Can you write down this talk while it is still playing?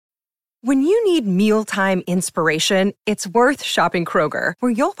When you need mealtime inspiration, it's worth shopping Kroger,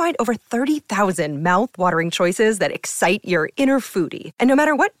 where you'll find over 30,000 mouth-watering choices that excite your inner foodie. And no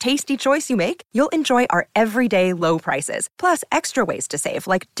matter what tasty choice you make, you'll enjoy our everyday low prices, plus extra ways to save,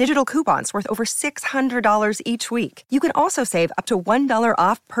 like digital coupons worth over $600 each week. You can also save up to $1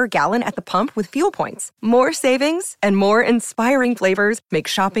 off per gallon at the pump with fuel points. More savings and more inspiring flavors make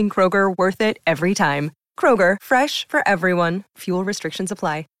shopping Kroger worth it every time. Kroger, fresh for everyone. Fuel restrictions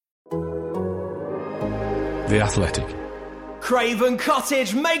apply. The Athletic. Craven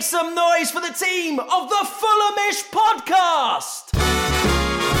Cottage, make some noise for the team of the Fulhamish podcast!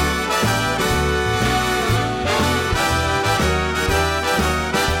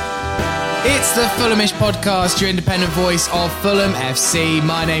 It's the Fulhamish podcast, your independent voice of Fulham FC.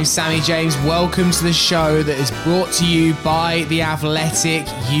 My name's Sammy James. Welcome to the show that is brought to you by The Athletic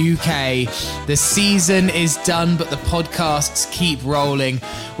UK. The season is done, but the podcasts keep rolling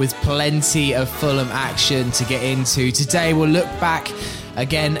with plenty of Fulham action to get into. Today we'll look back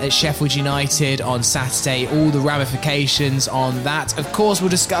again at Sheffield United on Saturday, all the ramifications on that. Of course, we'll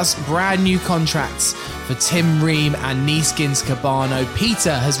discuss brand new contracts for Tim Ream and Neeskens Cabano.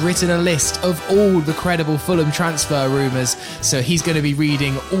 Peter has written a list of all the credible Fulham transfer rumours, so he's going to be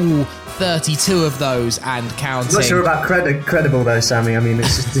reading all 32 of those and counting. I'm not sure about credible though, Sammy. I mean,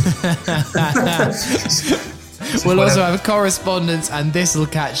 it's just... We'll also have a correspondence, and this will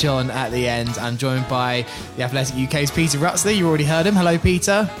catch on at the end. I'm joined by The Athletic UK's Peter Rutsley. You already heard him. Hello,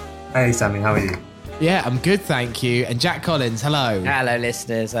 Peter. Hey, Sammy. How are you? Yeah, I'm good, thank you. And Jack Collins, hello. Hello,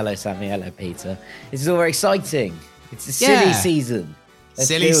 listeners. Hello, Sammy. Hello, Peter. This is all very exciting. It's a silly season.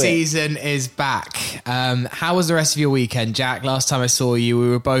 Silly season is back. How was the rest of your weekend, Jack? Last time I saw you, we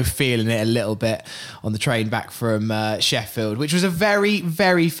were both feeling it a little bit on the train back from Sheffield, which was a very,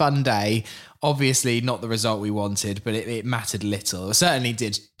 very fun day. Obviously not the result we wanted, but it mattered little. It certainly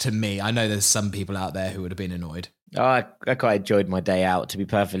did to me. I know there's some people out there who would have been annoyed. Oh, I quite enjoyed my day out, to be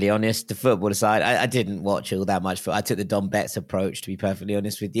perfectly honest. The football aside, I didn't watch all that much. I took the Don Betts approach, to be perfectly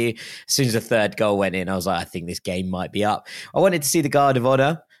honest with you. As soon as the third goal went in, I was like, I think this game might be up. I wanted to see the Guard of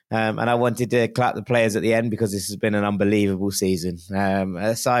Honour, and I wanted to clap the players at the end because this has been an unbelievable season.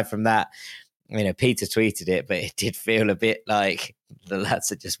 Aside from that, you know, Peter tweeted it, but it did feel a bit like the lads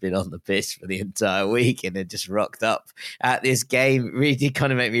had just been on the pitch for the entire week and had just rocked up at this game. It really did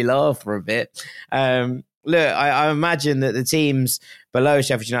kind of make me laugh for a bit. Look, I imagine that the teams below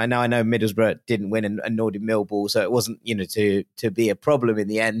Sheffield United, now I know Middlesbrough didn't win and nor did Millwall, so it wasn't, you know, to be a problem in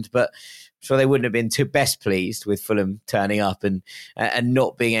the end, but I'm sure they wouldn't have been too best pleased with Fulham turning up and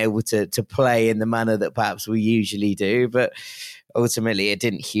not being able to play in the manner that perhaps we usually do. But ultimately, it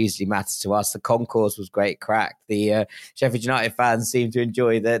didn't hugely matter to us. The concourse was great crack. The Sheffield United fans seemed to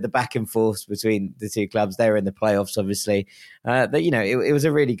enjoy the back and forth between the two clubs. They were in the playoffs, obviously. But, you know, it was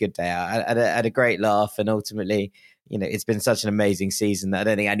a really good day. I had a great laugh, and ultimately, you know, it's been such an amazing season that I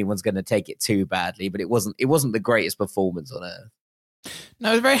don't think anyone's going to take it too badly. But it wasn't the greatest performance on earth. No,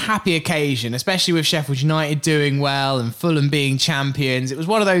 it was a very happy occasion, especially with Sheffield United doing well and Fulham being champions. It was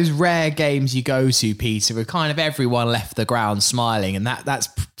one of those rare games you go to, Peter, where kind of everyone left the ground smiling, and that's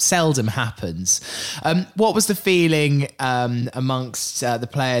seldom happens. What was the feeling amongst the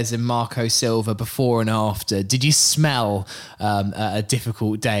players and Marco Silva before and after? Did you smell a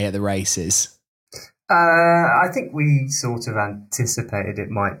difficult day at the races? I think we sort of anticipated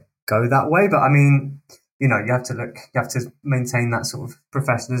it might go that way, but I mean, you know, you have to maintain that sort of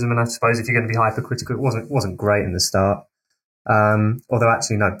professionalism. And I suppose if you're going to be hypercritical, it wasn't great in the start. Although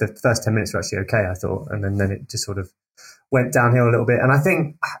actually, no, the first 10 minutes were actually okay, I thought. And then it just sort of went downhill a little bit. And I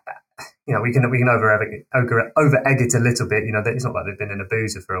think, you know, we can over egg it a little bit. You know, it's not like they've been in a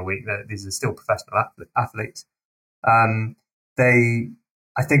boozer for a week. These are still professional athletes. I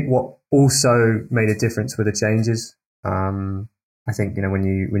think what also made a difference were the changes. I think, you know,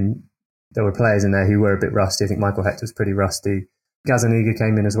 when there were players in there who were a bit rusty. I think Michael Hector was pretty rusty. Gazzaniga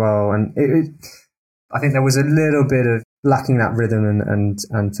came in as well. And I think there was a little bit of lacking that rhythm and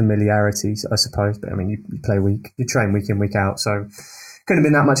familiarity, I suppose. But I mean, you train week in, week out. So couldn't have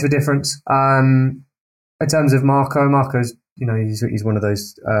been that much of a difference. In terms of Marco's, you know, he's one of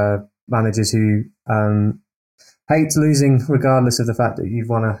those managers who hates losing regardless of the fact that you've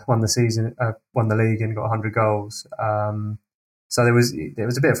won the season, won the league and got 100 goals. So there was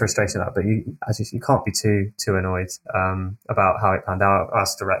a bit of frustration at that, but you can't be too annoyed about how it panned out.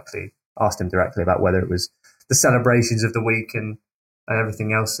 Asked him directly about whether it was the celebrations of the week and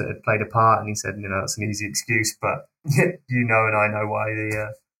everything else that had played a part, and he said, you know, that's an easy excuse, but you know, and I know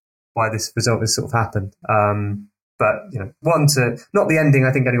why this result has sort of happened. But you know, not the ending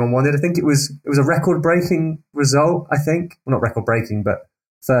I think anyone wanted. I think it was a record-breaking result. I think, well, not record-breaking, but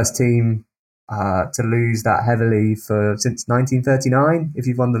first team to lose that heavily since 1939 if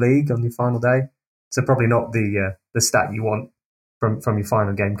you've won the league on your final day. So probably not the stat you want from your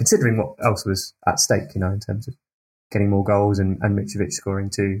final game, considering what else was at stake, in terms of getting more goals and Mitrovic scoring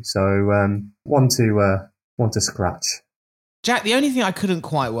too. So one to scratch. Jack, the only thing I couldn't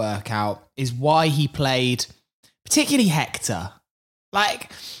quite work out is why he played, particularly Hector.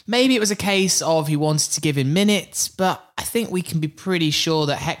 Like, maybe it was a case of he wanted to give him minutes, but I think we can be pretty sure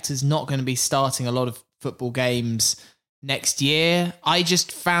that Hector's not going to be starting a lot of football games next year. I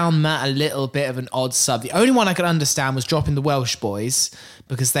just found that a little bit of an odd sub. The only one I could understand was dropping the Welsh boys,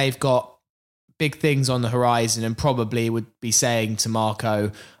 because they've got big things on the horizon and probably would be saying to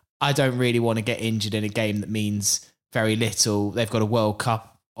Marco, I don't really want to get injured in a game that means very little. They've got a World Cup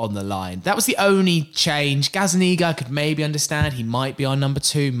on the line. That was the only change. Gazzaniga I could maybe understand. He might be on number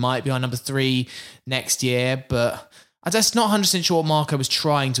 2, might be on number 3 next year, but I'm just not 100% sure what Marco was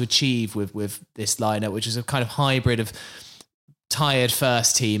trying to achieve with this lineup, which is a kind of hybrid of tired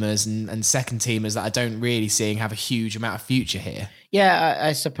first teamers and second teamers that I don't really see have a huge amount of future here. Yeah,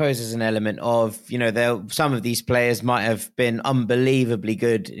 I suppose there's an element of, some of these players might have been unbelievably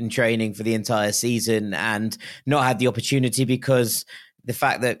good in training for the entire season and not had the opportunity because the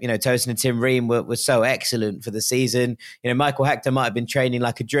fact that, Tosin and Tim Ream were so excellent for the season. Michael Hector might have been training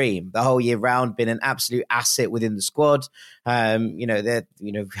like a dream the whole year round, been an absolute asset within the squad.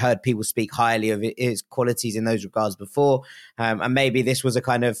 Heard people speak highly of his qualities in those regards before. And maybe this was a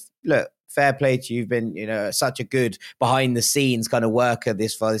kind of, look, fair play to you. You've been, such a good behind the scenes kind of worker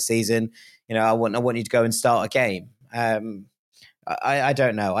this season. I want you to go and start a game. I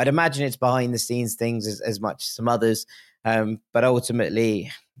don't know. I'd imagine it's behind the scenes things as much as some others. But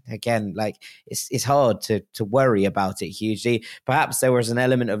ultimately, again, it's hard to worry about it hugely. Perhaps there was an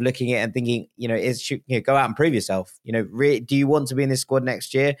element of looking at it and thinking, go out and prove yourself. Do you want to be in this squad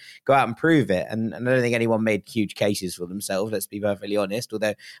next year? Go out and prove it. And I don't think anyone made huge cases for themselves. Let's be perfectly honest.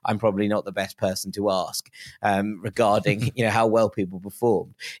 Although I'm probably not the best person to ask regarding how well people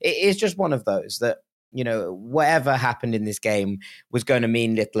performed. It's just one of those that, whatever happened in this game was going to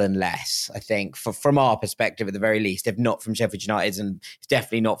mean little and less, I think, from our perspective at the very least, if not from Sheffield United's, and it's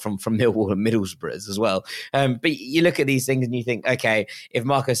definitely not from Millwall and Middlesbrough's as well. But you look at these things and you think, okay, if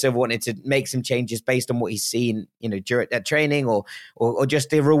Marco Silva wanted to make some changes based on what he's seen, during that training, or just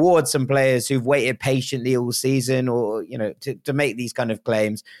to reward some players who've waited patiently all season, or to make these kind of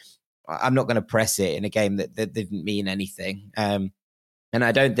claims, I'm not going to press it in a game that didn't mean anything. And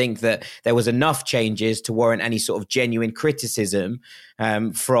I don't think that there was enough changes to warrant any sort of genuine criticism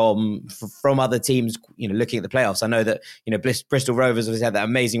from other teams, looking at the playoffs. I know that, Bristol Rovers have had that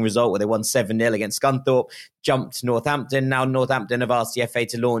amazing result where they won 7-0 against Scunthorpe, jumped Northampton. Now Northampton have asked the FA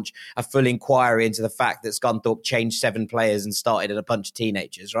to launch a full inquiry into the fact that Scunthorpe changed 7 players and started at a bunch of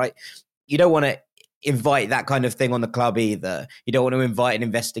teenagers, right? You don't want to invite that kind of thing on the club either. You don't want to invite an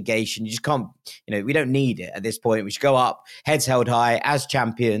investigation. You just can't, we don't need it at this point. We should go up, heads held high as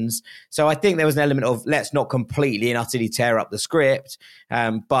champions. So I think there was an element of let's not completely and utterly tear up the script,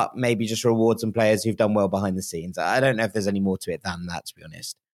 but maybe just reward some players who've done well behind the scenes. I don't know if there's any more to it than that, to be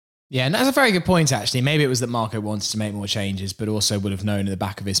honest. Yeah, and that's a very good point, actually. Maybe it was that Marco wanted to make more changes, but also would have known in the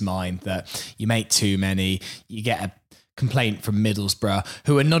back of his mind that you make too many, you get a complaint from Middlesbrough,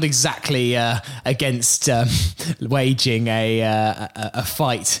 who are not exactly against waging a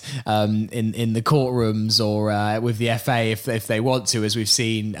fight in the courtrooms or with the FA if they want to, as we've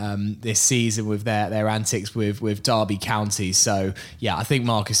seen this season with their antics with Derby County. So yeah, I think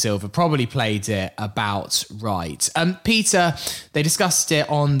Marco Silva probably played it about right. Peter, they discussed it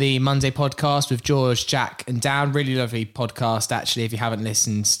on the Monday podcast with George, Jack and Dan. Really lovely podcast, actually, if you haven't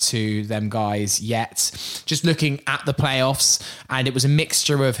listened to them guys yet. Just looking at the playoffs, and it was a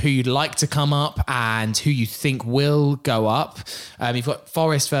mixture of who you'd like to come up and who you think will go up. You've got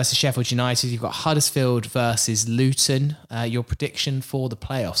Forest versus Sheffield United. You've got Huddersfield versus Luton. Your prediction for the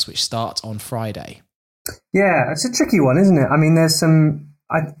playoffs, which start on Friday. Yeah, it's a tricky one, isn't it? I mean, there's some...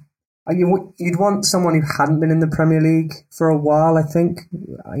 You'd want someone who hadn't been in the Premier League for a while, I think.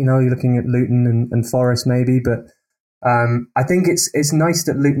 You're looking at Luton and Forest maybe, but I think it's nice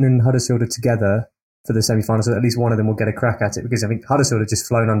that Luton and Huddersfield are together for the semi-final, so at least one of them will get a crack at it, because I think Huddersfield have just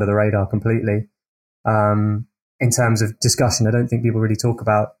flown under the radar completely. In terms of discussion, I don't think people really talk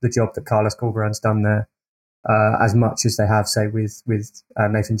about the job that Carlos Corberan's done there as much as they have, say, with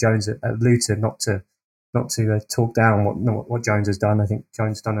Nathan Jones at Luton. Not to talk down what Jones has done. I think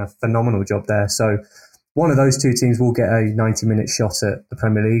Jones has done a phenomenal job there. So one of those two teams will get a 90-minute shot at the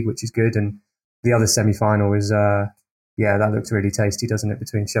Premier League, which is good, and the other semi-final is that looks really tasty, doesn't it,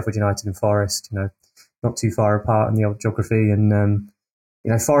 between Sheffield United and Forest? Not too far apart in the old geography, and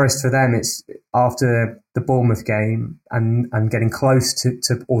Forest, for them, it's after the Bournemouth game and getting close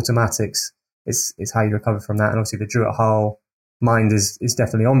to automatics. It's how you recover from that. And obviously the Drew at Hull mind is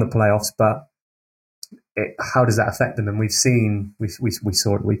definitely on the playoffs, but how does that affect them? And we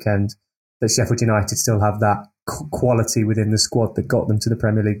saw at the weekend that Sheffield United still have that quality within the squad that got them to the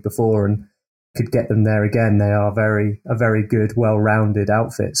Premier League before and could get them there again. They are a very good, well-rounded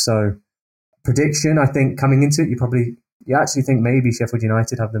outfit. So prediction, I think coming into it, you actually think maybe Sheffield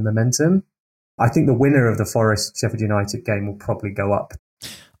United have the momentum. I think the winner of the Forest Sheffield United game will probably go up.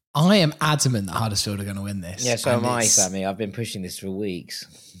 I am adamant that Huddersfield are going to win this. Yeah, so am I, Sammy. I've been pushing this for weeks.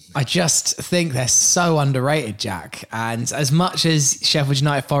 I just think they're so underrated, Jack. And as much as Sheffield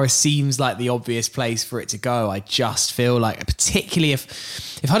United Forest seems like the obvious place for it to go, I just feel like, particularly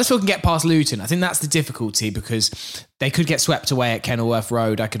if Huddersfield can get past Luton, I think that's the difficulty, because they could get swept away at Kenilworth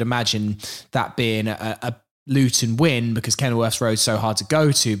Road. I could imagine that being a Luton win, because Kenilworth Road's so hard to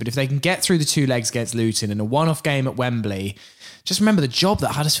go to. But if they can get through the 2 legs against Luton in a one-off game at Wembley, just remember the job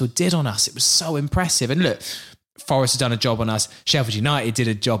that Huddersfield did on us. It was so impressive. And look, Forest have done a job on us. Sheffield United did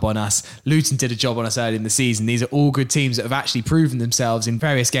a job on us. Luton did a job on us early in the season. These are all good teams that have actually proven themselves in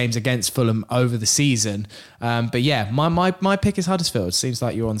various games against Fulham over the season. But yeah, my pick is Huddersfield. Seems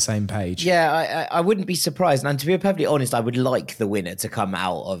like you're on the same page. Yeah, I wouldn't be surprised. And to be perfectly honest, I would like the winner to come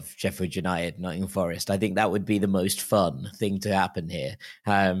out of Sheffield United, Nottingham Forest. I think that would be the most fun thing to happen here.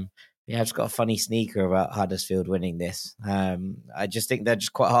 Yeah, I've just got a funny sneaker about Huddersfield winning this. I just think they're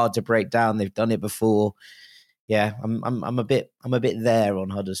just quite hard to break down. They've done it before. Yeah, I'm a bit there on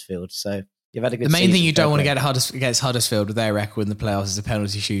Huddersfield. So you've had a good. The main thing you don't want to get against Huddersfield with their record in the playoffs is a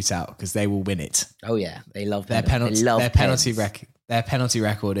penalty shootout, because they will win it. Oh yeah, they love their penalty. Their penalty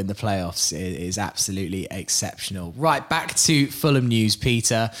record in the playoffs is absolutely exceptional. Right, back to Fulham news,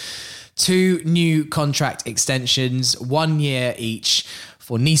 Peter. 2 new contract extensions, 1 year each,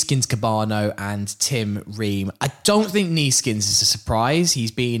 for Neeskens Cabano and Tim Ream. I don't think Neeskens is a surprise.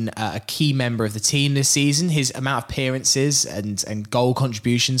 He's been a key member of the team this season. His amount of appearances and goal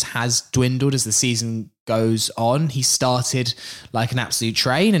contributions has dwindled as the season goes on. He started like an absolute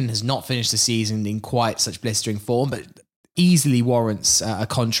train and has not finished the season in quite such blistering form, but easily warrants a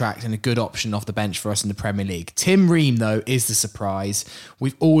contract and a good option off the bench for us in the Premier League. Tim Ream, though, is the surprise.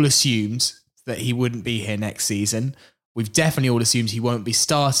 We've all assumed that he wouldn't be here next season. We've definitely all assumed he won't be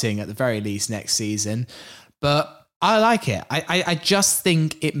starting at the very least next season. But I like it. I just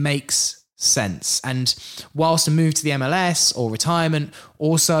think it makes sense. And whilst a move to the MLS or retirement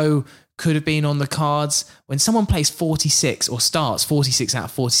also could have been on the cards, when someone plays 46 or starts 46 out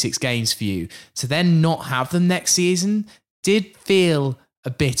of 46 games for you, to then not have them next season did feel a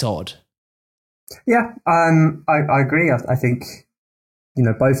bit odd. Yeah, I agree. I think,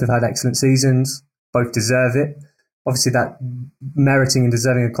 both have had excellent seasons. Both deserve it. Obviously, that meriting and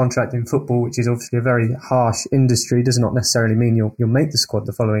deserving a contract in football, which is obviously a very harsh industry, does not necessarily mean you'll make the squad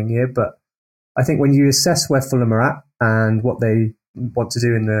the following year. But I think when you assess where Fulham are at and what they want to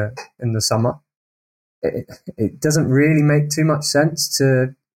do in the summer, it doesn't really make too much sense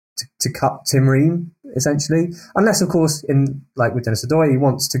to cut Tim Ream, essentially, unless, of course, like with Dennis Odoi, he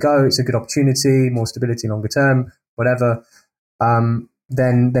wants to go. It's a good opportunity, more stability longer term, whatever.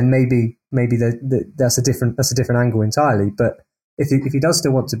 Then maybe that's a different angle entirely. But if he does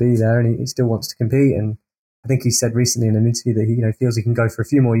still want to be there and he still wants to compete, and I think he said recently in an interview that he feels he can go for a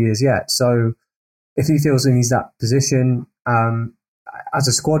few more years yet. So if he feels in that position, as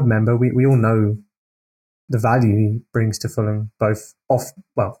a squad member, we all know the value he brings to Fulham, both off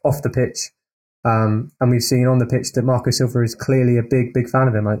the pitch, and we've seen on the pitch that Marco Silva is clearly a big fan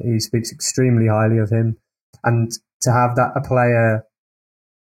of him. He speaks extremely highly of him, and to have a player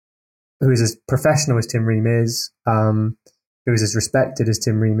who is as professional as Tim Ream is, who is as respected as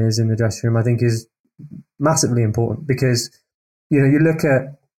Tim Ream is in the dressing room, I think is massively important, because you look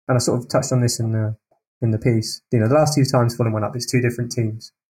at, and I sort of touched on this in the piece. The last 2 times Fulham went up, it's 2 different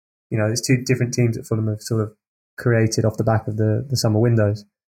teams. There's 2 different teams that Fulham have sort of created off the back of the summer windows.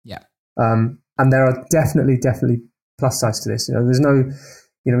 Yeah. And there are definitely plus sides to this. There's no,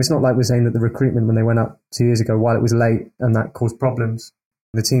 it's not like we're saying that the recruitment when they went up 2 years ago, while it was late and that caused problems,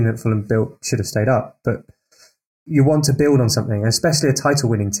 the team that Fulham built should have stayed up. But you want to build on something, especially a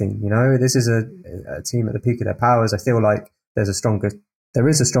title-winning team. This is a team at the peak of their powers. I feel like there is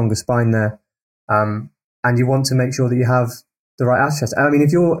a stronger spine there, and you want to make sure that you have the right assets. I mean,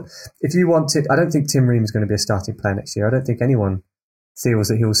 if you want to, I don't think Tim Ream is going to be a starting player next year. I don't think anyone feels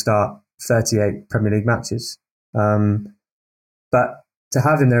that he'll start 38 Premier League matches. But to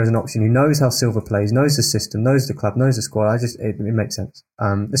have him there as an option who knows how Silva plays, knows the system, knows the club, knows the squad, it makes sense.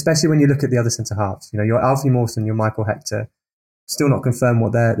 Especially when you look at the other centre halves. Your Alfie Mawson, your Michael Hector, Still not confirmed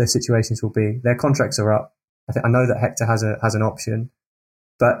what their situations will be. Their contracts are up. I know that Hector has an option,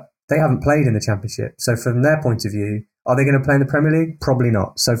 but they haven't played in the Championship. So from their point of view, are they going to play in the Premier League? Probably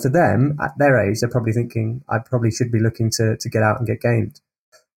not. So for them, at their age, they're probably thinking, I probably should be looking to get out and get gamed.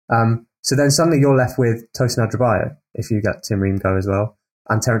 So then suddenly you're left with Tosin Adrabayo, if you get Tim Ream go as well,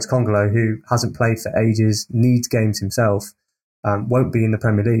 and Terence Congolo, who hasn't played for ages, needs games himself, won't be in the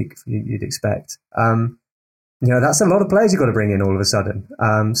Premier League, you'd expect. That's a lot of players you've got to bring in all of a sudden.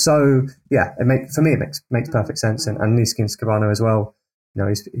 So yeah, for me, it makes perfect sense. And Neeskens Kebano as well.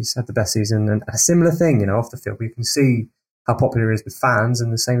 He's had the best season, and a similar thing, off the field. You can see how popular he is with fans,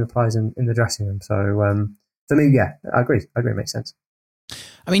 and the same applies in the dressing room. So for me, yeah, I agree. It makes sense.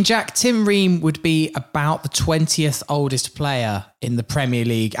 I mean, Jack, Tim Ream would be about the 20th oldest player in the Premier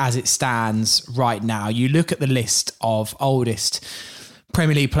League as it stands right now. You look at the list of oldest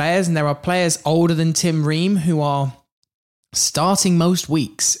Premier League players, and there are players older than Tim Ream who are starting most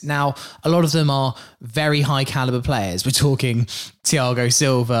weeks. Now, a lot of them are very high caliber players. We're talking Thiago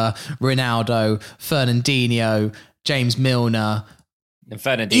Silva, Ronaldo, Fernandinho, James Milner. And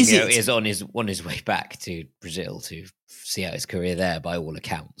Fernandinho is on his way back to Brazil to see out his career there, by all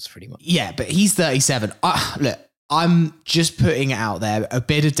accounts, pretty much. Yeah, but he's 37. Look, I'm just putting it out there, a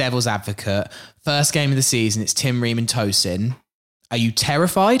bit of devil's advocate. First game of the season, it's Tim Ream and Tosin. Are you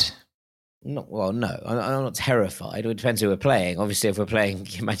terrified? No, I'm not terrified. It depends who we're playing. Obviously, if we're playing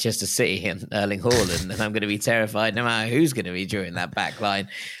Manchester City and Erling Haaland, then I'm going to be terrified no matter who's going to be during that back line.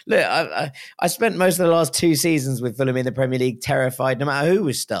 Look, I spent most of the last 2 seasons with Fulham in the Premier League terrified no matter who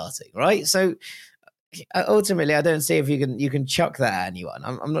was starting, right? So ultimately, I don't see if you can chuck that at anyone.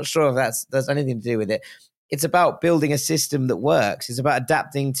 I'm not sure if that's anything to do with it. It's about building a system that works. It's about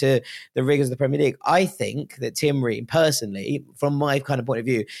adapting to the rigors of the Premier League. I think that Tim Ream, personally, from my kind of point of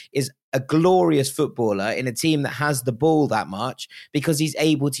view, is a glorious footballer in a team that has the ball that much because he's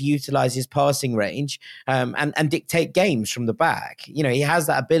able to utilize his passing range and dictate games from the back. He has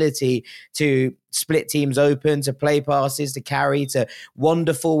that ability to split teams open, to play passes, to carry, to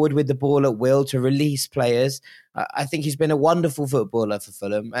wander forward with the ball at will, to release players. I think he's been a wonderful footballer for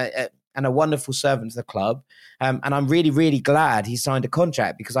Fulham. And a wonderful servant to the club. And I'm really, really glad he signed a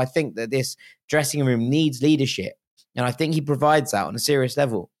contract because I think that this dressing room needs leadership. And I think he provides that on a serious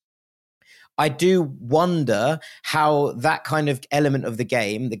level. I do wonder how that kind of element of the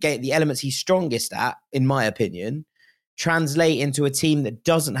game, the elements he's strongest at, in my opinion, translate into a team that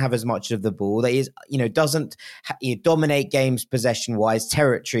doesn't have as much of the ball, that is, doesn't dominate games possession-wise,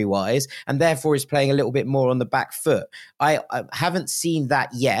 territory-wise, and therefore is playing a little bit more on the back foot. I haven't seen that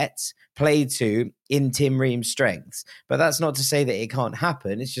yet played to in Tim Ream's strengths, but that's not to say that it can't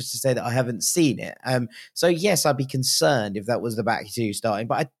happen. It's just to say that I haven't seen it. So yes, I'd be concerned if that was the back two starting,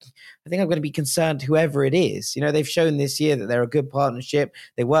 but I think I'm going to be concerned whoever it is. They've shown this year that they're a good partnership.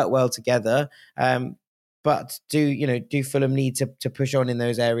 They work well together. But do Fulham need to push on in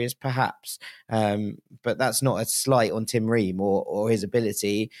those areas? Perhaps. But that's not a slight on Tim Ream or his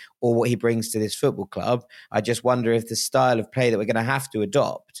ability or what he brings to this football club. I just wonder if the style of play that we're going to have to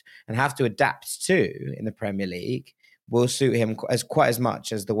adopt and have to adapt to in the Premier League will suit him quite as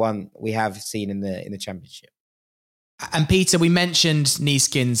much as the one we have seen in the Championship. And Peter, we mentioned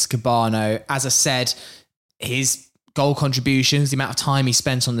Neeskens Kebano. As I said, his goal contributions, the amount of time he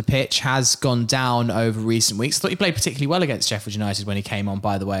spent on the pitch has gone down over recent weeks. I thought he played particularly well against Sheffield United when he came on,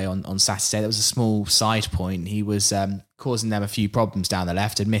 by the way, on Saturday. That was a small side point. He was causing them a few problems down the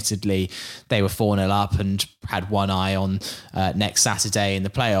left. Admittedly, they were 4-0 up and had one eye on next Saturday in the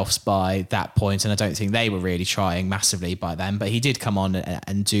playoffs by that point, and I don't think they were really trying massively by then, but he did come on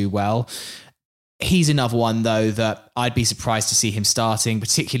and do well. He's another one, though, that I'd be surprised to see him starting,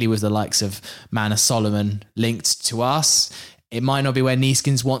 particularly with the likes of Manor Solomon linked to us. It might not be where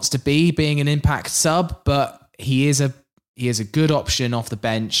Neeskens wants to be, being an impact sub, but he is a good option off the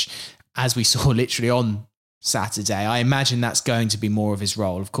bench, as we saw literally on Saturday. I imagine that's going to be more of his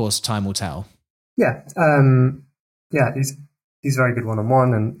role. Of course, time will tell. Yeah, he's a very good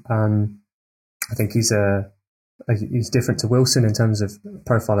one-on-one, and I think he's different to Wilson in terms of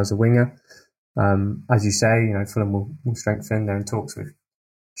profile as a winger. As you say, Fulham will strengthen. They're in talks with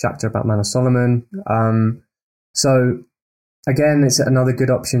Shakhtar about Manor Solomon. So again, it's another good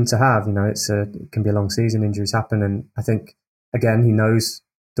option to have. It can be a long season, injuries happen, and I think again he knows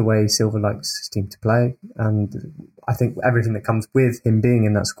the way Silva likes his team to play, and I think everything that comes with him being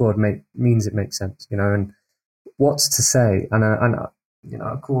in that squad means it makes sense. And what's to say? And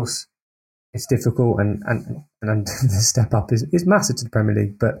of course, it's difficult, and the step up is massive to the Premier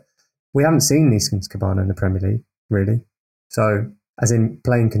League, but we haven't seen Neeskens Kebano in the Premier League, really. So, as in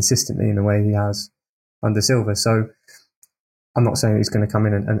playing consistently in the way he has under Silva. So, I'm not saying he's going to come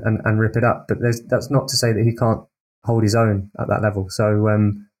in and rip it up, but that's not to say that he can't hold his own at that level. So,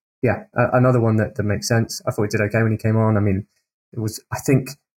 another one that makes sense. I thought he did okay when he came on. I mean, I think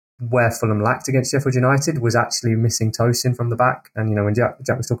where Fulham lacked against Sheffield United was actually missing Tosin from the back. And, you know, when Jack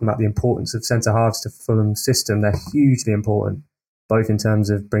was talking about the importance of centre-halves to Fulham's system, they're hugely important, both in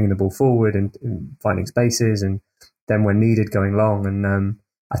terms of bringing the ball forward and finding spaces, and then when needed, going long. And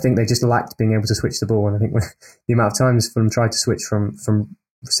I think they just lacked being able to switch the ball. And I think the amount of times Fulham tried to switch from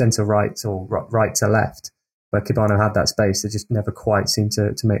centre-right or right to left, where Kebano had that space, they just never quite seemed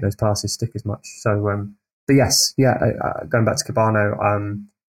to make those passes stick as much. So, but yes, going back to Kebano,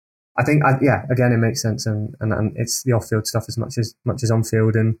 I think, again, it makes sense, and it's the off-field stuff as much as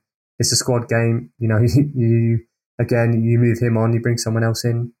on-field, and it's a squad game. You know, you move him on, you bring someone else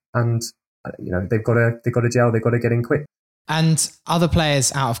in, and you know they've got to gel, they've got to get in quick. And other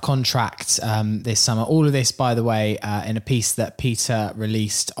players out of contract this summer. All of this, by the way, in a piece that Peter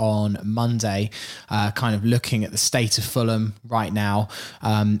released on Monday, kind of looking at the state of Fulham right now,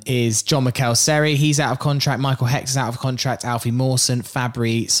 is John Mikel Seri. He's out of contract. Michael Hector's out of contract. Alfie Mawson,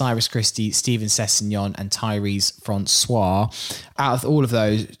 Fabry, Cyrus Christie, Steven Sessegnon and Tyrese Francois. Out of all of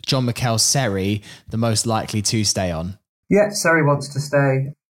those, John Mikel Seri, the most likely to stay on. Yeah, Seri wants to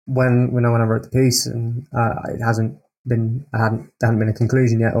stay. When I wrote the piece, and it hadn't been a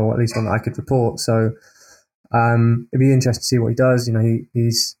conclusion yet, or at least one that I could report. So it'd be interesting to see what he does. You know,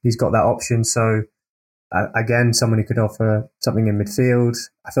 he's got that option. So again, someone who could offer something in midfield.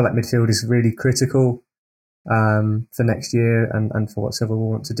 I feel like midfield is really critical for next year and for what Seville will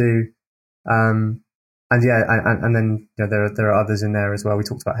want to do. And then you know, there are others in there as well. We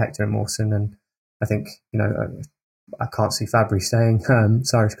talked about Hector and Mawson, and I think, you know, I can't see Fabry staying.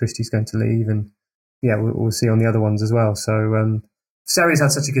 Cyrus Christie's going to leave, and yeah, we'll see on the other ones as well. So Seri's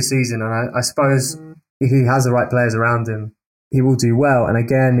had such a good season, and I suppose if he has the right players around him, he will do well. And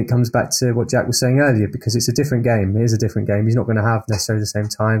again, it comes back to what Jack was saying earlier, because it's a different game. It is a different game. He's not going to have necessarily the same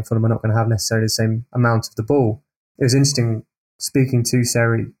time. Fulham are not going to have necessarily the same amount of the ball. It was interesting speaking to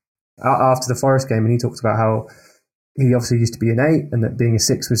Seri after the Forest game, and he talked about how he obviously used to be an 8, and that being a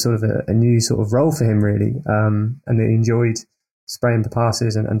 6 was sort of a new sort of role for him, really, and that he enjoyed spraying the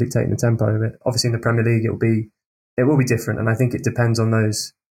passes and dictating the tempo of it. Obviously, in the Premier League, it will be different, and I think it depends on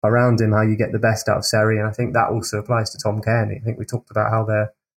those around him, how you get the best out of Seri, and I think that also applies to Tom Cairney. I think we talked about how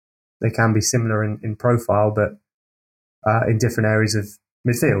they can be similar in profile, but in different areas of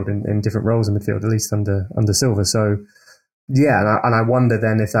midfield, in different roles in midfield, at least under Silva. So yeah, and I wonder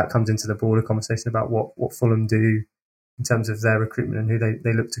then if that comes into the broader conversation about what Fulham do in terms of their recruitment and who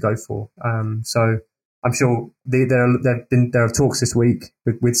they look to go for. So I'm sure there are talks this week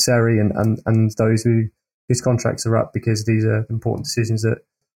with Seri and those whose contracts are up, because these are important decisions that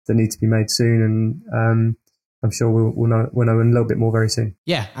need to be made soon, and I'm sure we'll know a little bit more very soon.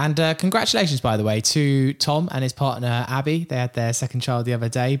 Yeah, and congratulations, by the way, to Tom and his partner Abby. They had their second child the other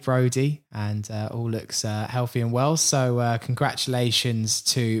day, Brody, and all looks healthy and well. So congratulations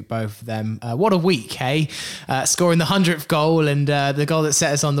to both of them. What a week, hey? Scoring the 100th goal, and the goal that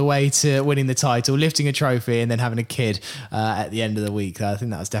set us on the way to winning the title, lifting a trophy, and then having a kid at the end of the week. I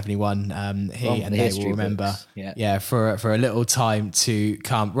think that was definitely one he and they will remember. Yeah, for a little time to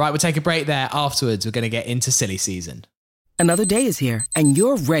come. Right, we'll take a break there. Afterwards, we're going to get into silly season. Another day is here, and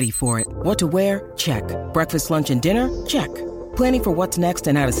you're ready for it. What to wear? Check. Breakfast, lunch, and dinner? Check. Planning for what's next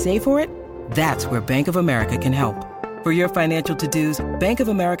and how to save for it? That's where Bank of America can help. For your financial to-dos, Bank of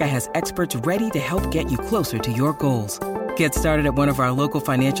America has experts ready to help get you closer to your goals. Get started at one of our local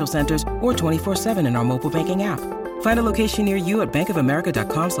financial centers or 24/7 in our mobile banking app. Find a location near you at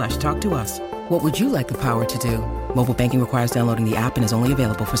bankofamerica.com/talktous. What would you like the power to do? Mobile banking requires downloading the app and is only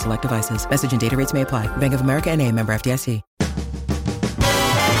available for select devices. Message and data rates may apply. Bank of America N.A., member FDIC.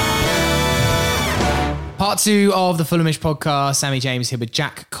 Part 2 of the Fulhamish podcast. Sammy James here with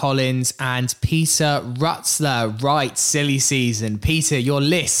Jack Collins and Peter Rutzler. Right, silly season. Peter, your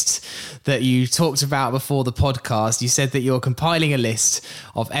list that you talked about before the podcast, you said that you're compiling a list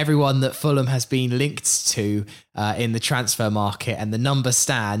of everyone that Fulham has been linked to in the transfer market, and the number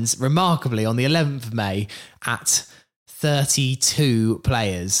stands remarkably on the 11th of May at 32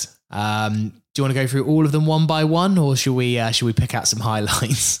 players. Do you want to go through all of them one by one, or should we pick out some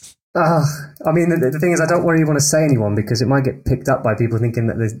highlights? I mean, the thing is, I don't really want to say anyone, because it might get picked up by people thinking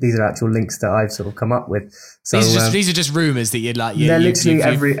that these are actual links that I've sort of come up with. So these are just rumours that you'd like. They're literally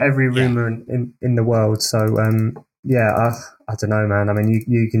every rumour in the world. So I don't know, man. I mean,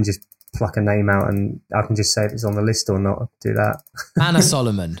 you can just pluck a name out, and I can just say if it's on the list or not. Do that. Anna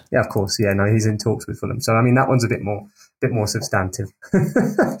Solomon. Yeah, of course. Yeah, no, he's in talks with Fulham. So I mean, that one's a bit more bit more substantive.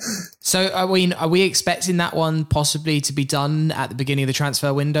 So are we expecting that one possibly to be done at the beginning of the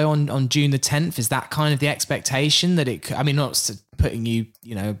transfer window on June the 10th? Is that kind of the expectation that it, I mean, not putting you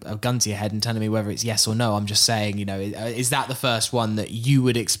know, a gun to your head and telling me whether it's yes or no. I'm just saying, you know, is that the first one that you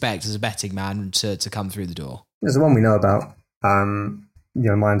would expect as a betting man to come through the door? There's the one we know about. You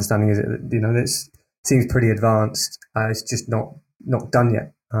know, my understanding is that, you know, this seems pretty advanced. It's just not done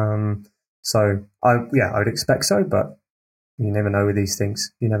yet. So I would expect so, but you never know with these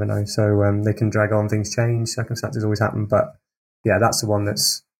things. You never know. So they can drag on, things change, circumstances always happen. But yeah, that's the one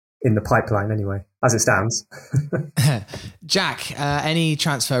that's in the pipeline anyway, as it stands. Jack, any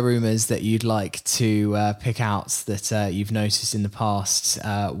transfer rumours that you'd like to pick out that you've noticed in the past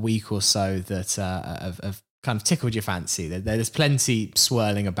week or so that have kind of tickled your fancy? There's plenty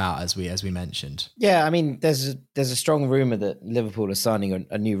swirling about, as we mentioned. Yeah, I mean, there's a strong rumour that Liverpool are signing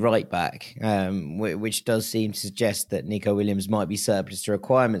a new right back, which does seem to suggest that Nico Williams might be surplus to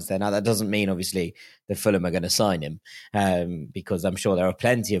requirements there. Now, that doesn't mean, obviously, that Fulham are going to sign him, because I'm sure there are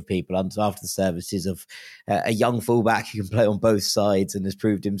plenty of people after the services of a young fullback who can play on both sides and has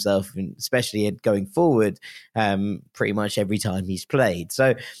proved himself, especially going forward, pretty much every time he's played.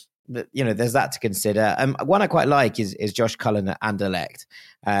 So, you know, there's that to consider. One I quite like is Josh Cullen at Anderlecht.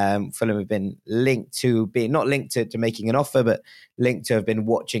 Fulham have been linked to not linked to making an offer, but linked to have been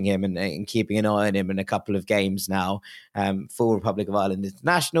watching him and keeping an eye on him in a couple of games now, for Republic of Ireland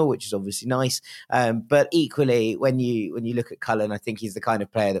International, which is obviously nice. But equally, when you look at Cullen, I think he's the kind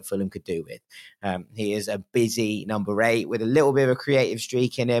of player that Fulham could do with. He is a busy number 8 with a little bit of a creative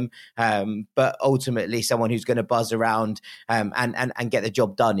streak in him, but ultimately someone who's going to buzz around and get the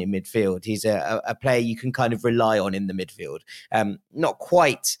job done in midfield. He's a player you can kind of rely on in the midfield. Not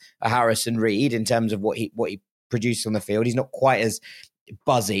quite a Harrison Reed in terms of what he produced on the field. He's not quite as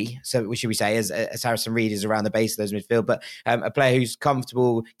buzzy, so should we say, as Harrison Reed is around the base of those midfield, but a player who's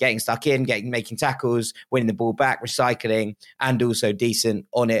comfortable getting stuck in, making tackles, winning the ball back, recycling, and also decent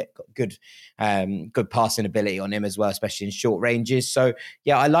on it. Good passing ability on him as well, especially in short ranges. So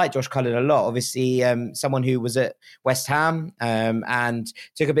yeah, I like Josh Cullen a lot. Obviously, someone who was at West Ham and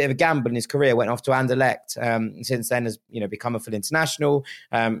took a bit of a gamble in his career, went off to Anderlecht. Since then, has become a full international.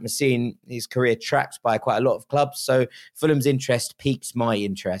 Has seen his career tracked by quite a lot of clubs. So Fulham's interest piques my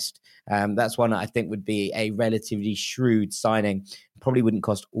interest. That's one that I think would be a relatively shrewd signing. Probably wouldn't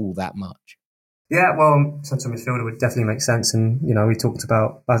cost all that much. Yeah, well, central midfielder would definitely make sense. And, we talked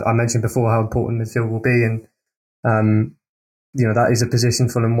about, as I mentioned before, how important midfield will be. And, that is a position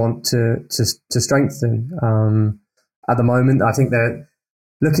Fulham want to strengthen. At the moment, I think they're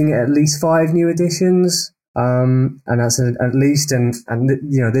looking at least 5 new additions. And that's at least, and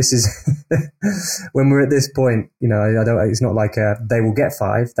this is, when we're at this point, it's not like they will get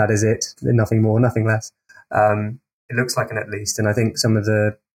 5. That is it. Nothing more, nothing less. It looks like an at least. And I think some of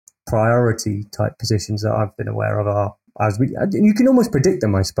the priority type positions that I've been aware of are, you can almost predict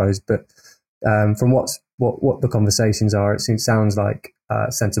them, I suppose, but from what the conversations are, it sounds like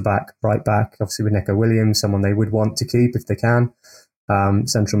centre back, right back, obviously with Neco Williams, someone they would want to keep if they can.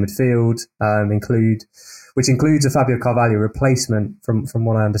 Central midfield which includes a Fabio Carvalho replacement from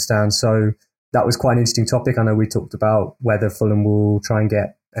what I understand. So that was quite an interesting topic. I know we talked about whether Fulham will try and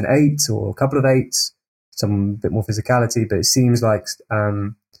get an 8 or a couple of 8s, some bit more physicality, but it seems like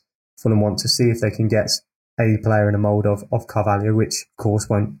Fulham want to see if they can get a player in a mould of Carvalho, which of course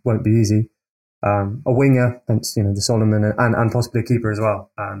won't be easy. A winger, and the Solomon, and possibly a keeper as well.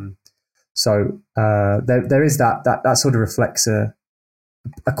 So there is that sort of reflects a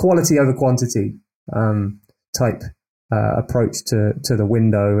quality over quantity type approach to the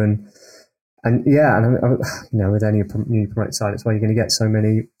window, and with any new promoted side, that's why you're going to get so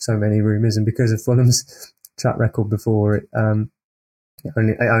many rumours, and because of Fulham's track record before, it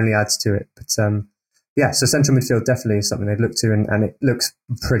only adds to it. But so central midfield definitely is something they'd look to, and it looks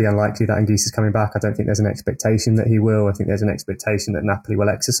pretty unlikely that Anguissa is coming back. I don't think there's an expectation that he will. I think there's an expectation that Napoli will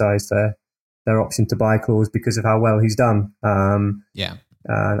exercise their option to buy clause because of how well he's done. And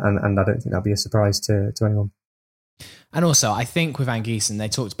I don't think that'll be a surprise to anyone. And also, I think with Anguissa, and they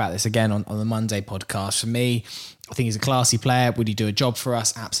talked about this again on the Monday podcast, for me, I think he's a classy player. Would he do a job for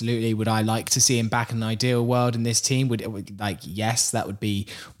us? Absolutely. Would I like to see him back in an ideal world in this team? Yes, that would be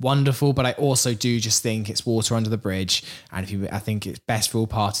wonderful. But I also do just think it's water under the bridge. And I think it's best for all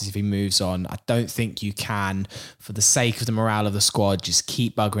parties if he moves on. I don't think you can, for the sake of the morale of the squad, just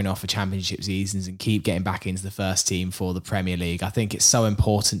keep buggering off for championship seasons and keep getting back into the first team for the Premier League. I think it's so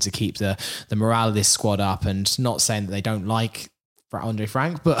important to keep the morale of this squad up, and not saying that they don't like Andre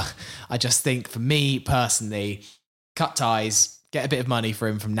Frank, but I just think, for me personally, cut ties, get a bit of money for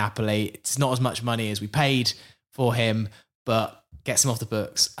him from Napoli. It's not as much money as we paid for him, but gets him off the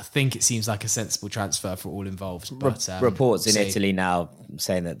books. I think it seems like a sensible transfer for all involved. But reports in Italy now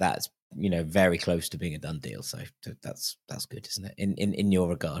saying that that's very close to being a done deal. So that's good, isn't it? In your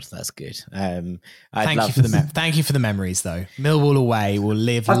regard, that's good. Thank you for the memories, though. Millwall away will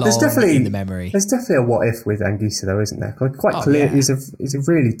live long in the memory. There's definitely a what if with Anguissa, though, isn't there? Quite clear. Yeah. He's a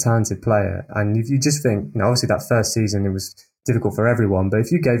really talented player, and if you just think, obviously that first season it was difficult for everyone, but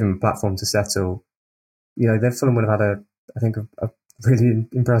if you gave him a platform to settle, then Fulham would have had a really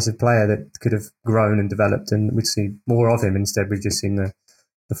impressive player that could have grown and developed, and we'd see more of him. Instead, we've just seen the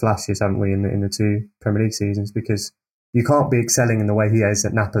flashes, haven't we, in the 2 Premier League seasons, because you can't be excelling in the way he is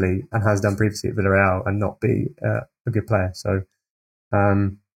at Napoli and has done previously at Villarreal and not be a good player. So,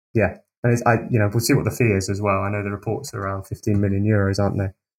 and we'll see what the fee is as well. I know the reports are around 15 million euros, aren't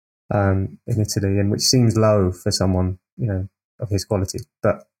they, in Italy, and which seems low for someone, of his quality,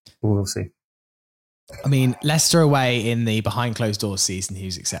 but we'll see. I mean, Leicester away in the behind closed doors season, he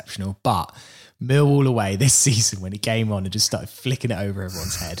was exceptional, but Millwall away this season when he came on and just started flicking it over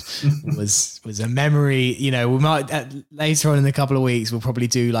everyone's head was a memory. We might later on in a couple of weeks we'll probably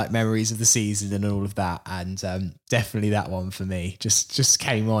do like memories of the season and all of that, and definitely that one for me just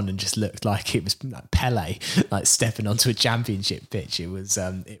came on and just looked like it was like Pele, like stepping onto a championship pitch. It was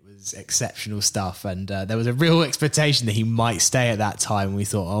exceptional stuff, and there was a real expectation that he might stay at that time. We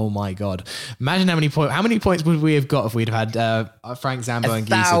thought, oh my god, imagine how many points would we have got if we'd have had Frank Zambo and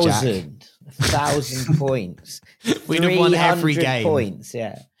Gisa Jack. 1,000 points. We'd have won every game. Points,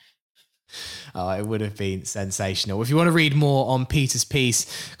 yeah. Oh, it would have been sensational. If you want to read more on Peter's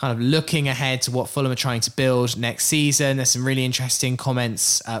piece, kind of looking ahead to what Fulham are trying to build next season, there's some really interesting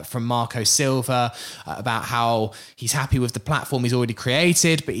comments from Marco Silva about how he's happy with the platform he's already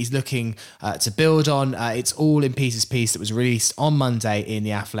created, but he's looking to build on. It's all in Peter's piece that was released on Monday in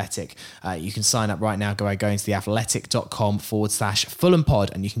The Athletic. You can sign up right now by going to theathletic.com/Fulham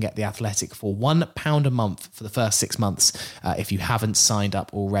pod, and you can get The Athletic for £1 a month for the first 6 months if you haven't signed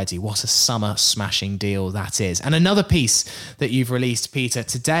up already. What a summer smashing deal that is. And another piece that you've released, Peter,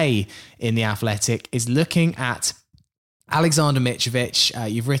 today in The Athletic is looking at Alexander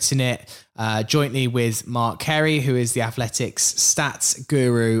Mitrovic. You've written it jointly with Mark Kerry, who is The Athletic's stats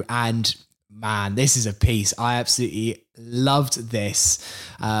guru, and man, this is a piece. I absolutely loved this.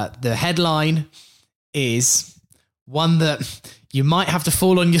 The headline is one that you might have to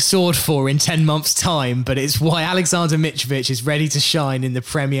fall on your sword for in 10 months' time, but it's why Alexander Mitrovic is ready to shine in the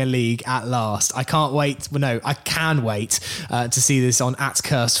Premier League at last. I can't wait. Well, no, I can wait to see this on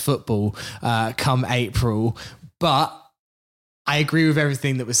 @Cursed Football come April. But I agree with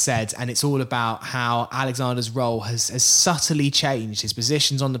everything that was said, and it's all about how Alexander's role has subtly changed, his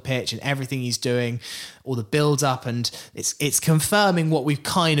positions on the pitch and everything he's doing, all the build-up, and it's confirming what we've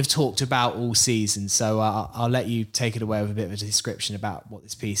kind of talked about all season. So I'll let you take it away with a bit of a description about what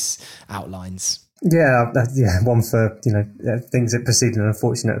this piece outlines. Yeah, one for, things that precede an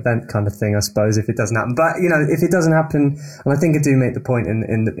unfortunate event kind of thing, I suppose, if it doesn't happen. But, if it doesn't happen, and I think I do make the point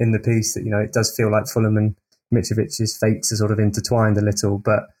in the piece that, it does feel like Fulham and Mitrovic's fates are sort of intertwined a little,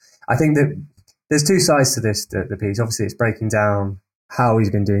 but I think that there's two sides to this, the piece. Obviously, it's breaking down how he's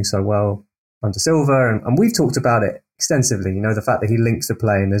been doing so well under Silva, and we've talked about it extensively, the fact that he links the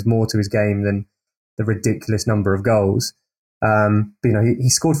play and there's more to his game than the ridiculous number of goals. But, he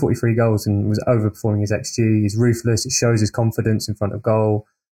scored 43 goals and was overperforming his XG. He's ruthless. It shows his confidence in front of goal.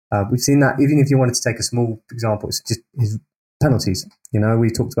 We've seen that, even if you wanted to take a small example, it's just his penalties. We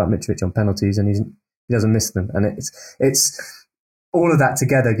talked about Mitrovic on penalties, and he doesn't miss them. And it's all of that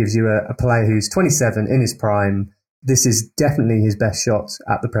together gives you a player who's 27 in his prime. This is definitely his best shot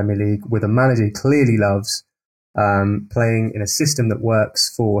at the Premier League, with a manager he clearly loves, playing in a system that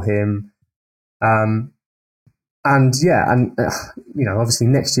works for him. Obviously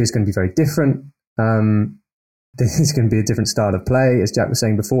next year is going to be very different. There's going to be a different style of play, as Jack was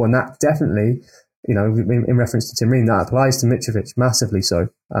saying before, and that definitely, in reference to Tim Ream, that applies to Mitrovic massively. So,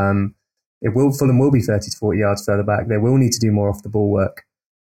 Fulham will be 30 to 40 yards further back. They will need to do more off the ball work.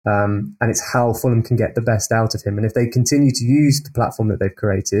 And it's how Fulham can get the best out of him. And if they continue to use the platform that they've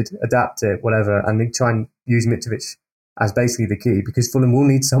created, adapt it, whatever, and they try and use Mitrovic as basically the key, because Fulham will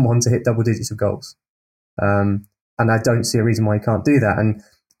need someone to hit double digits of goals. And I don't see a reason why he can't do that. And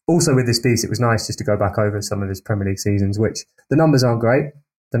also with this piece, it was nice just to go back over some of his Premier League seasons, which the numbers aren't great.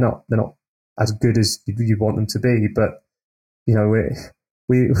 They're not as good as you want them to be. But,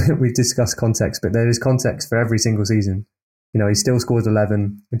 we've discussed context, but there is context for every single season. He still scored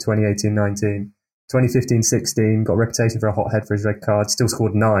 11 in 2018-19, 2015-16, got a reputation for a hothead for his red card, still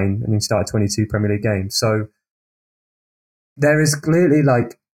scored 9, and he started 22 Premier League games. So there is clearly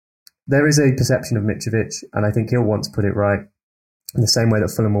there is a perception of Mitrovic, and I think he'll want to put it right in the same way that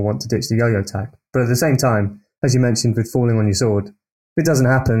Fulham will want to ditch the yo-yo tag. But at the same time, as you mentioned, with falling on your sword, if it doesn't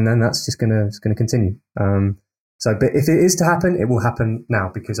happen, then that's just going to continue. But if it is to happen, it will happen now,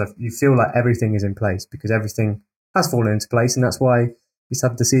 because you feel like everything is in place, because everything has fallen into place, and that's why he's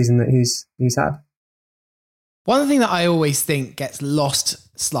had the season that he's had. One thing that I always think gets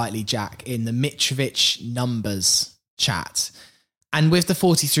lost slightly, Jack, in the Mitrovic numbers chat, and with the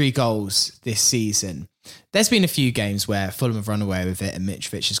 43 goals this season, there's been a few games where Fulham have run away with it and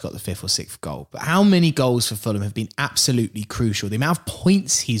Mitrovic has got the 5th or 6th goal. But how many goals for Fulham have been absolutely crucial? The amount of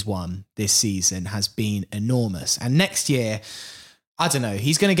points he's won this season has been enormous. And next year, I don't know,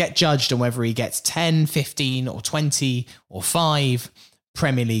 he's going to get judged on whether he gets 10, 15 or 20 or 5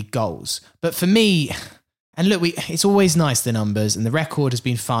 Premier League goals. But for me, and look, it's always nice, the numbers, and the record has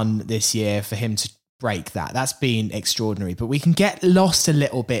been fun this year for him to break that. That's been extraordinary, but we can get lost a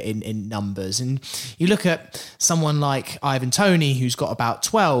little bit in numbers. And you look at someone like Ivan Toney, who's got about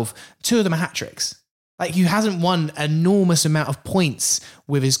 12, 2 of them are hat-tricks. Like, he hasn't won an enormous amount of points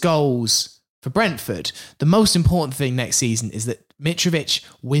with his goals for Brentford. The most important thing next season is that Mitrovic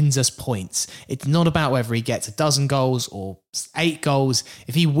wins us points. It's not about whether he gets 12 goals or 8 goals.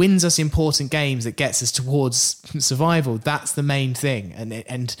 If he wins us important games that gets us towards survival, that's the main thing.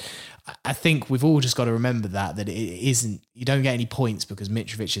 And I think we've all just got to remember that it isn't, you don't get any points because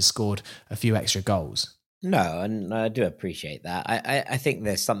Mitrovic has scored a few extra goals. No, and I do appreciate that. I think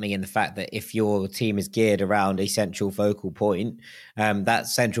there's something in the fact that if your team is geared around a central focal point, that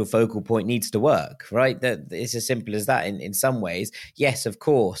central focal point needs to work, right? That it's as simple as that in some ways. Yes, of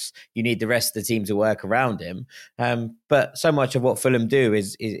course, you need the rest of the team to work around him. But so much of what Fulham do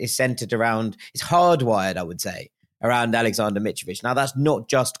is centered around, it's hardwired, I would say, around Alexander Mitrovic. Now, that's not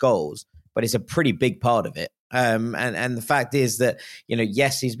just goals, but it's a pretty big part of it. And the fact is that,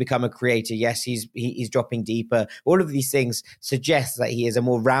 yes, he's become a creator. Yes, he's dropping deeper. All of these things suggest that he is a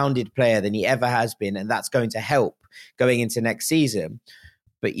more rounded player than he ever has been. And that's going to help going into next season.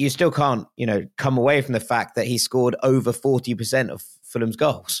 But you still can't, come away from the fact that he scored over 40% of Fulham's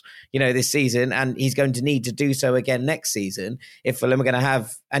goals, this season. And he's going to need to do so again next season if Fulham are going to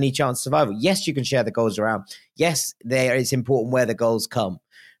have any chance of survival. Yes, you can share the goals around. Yes, it's important where the goals come.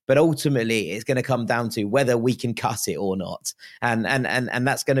 But ultimately, it's going to come down to whether we can cut it or not. And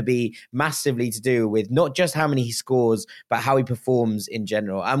that's going to be massively to do with not just how many he scores, but how he performs in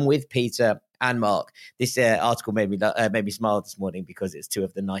general. I'm with Peter and Mark. This article made me smile this morning because it's 2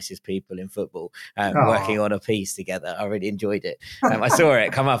 of the nicest people in football working on a piece together. I really enjoyed it. I saw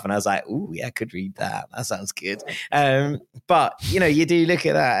it come up and I was like, ooh, yeah, I could read that. That sounds good. But, you do look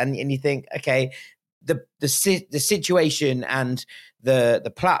at that and you think, okay, the situation and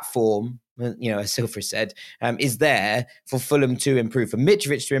the platform, as Silver said, is there for Fulham to improve, for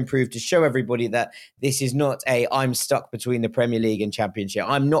Mitrovic to improve, to show everybody that this is not I'm stuck between the Premier League and Championship.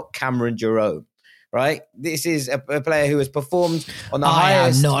 I'm not Cameron Jerome, right? This is a player who has performed on the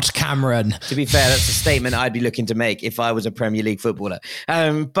highest. I am not Cameron. To be fair, that's a statement I'd be looking to make if I was a Premier League footballer.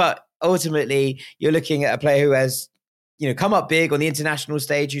 But ultimately, you're looking at a player who has come up big on the international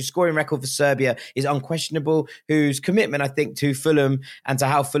stage, whose scoring record for Serbia is unquestionable, whose commitment, I think, to Fulham and to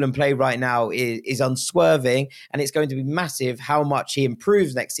how Fulham play right now is unswerving. And it's going to be massive how much he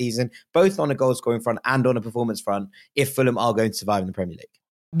improves next season, both on a goal scoring front and on a performance front, if Fulham are going to survive in the Premier League.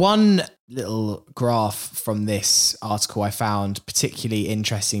 One little graph from this article I found particularly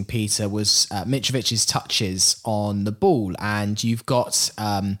interesting, Peter, was Mitrovic's touches on the ball. And you've got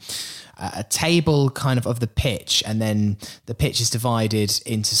a table kind of the pitch, and then the pitch is divided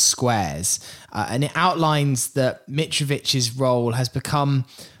into squares. And it outlines that Mitrovic's role has become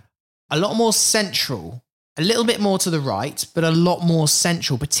a lot more central, a little bit more to the right, but a lot more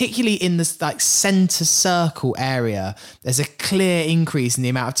central, particularly in the centre circle area. There's a clear increase in the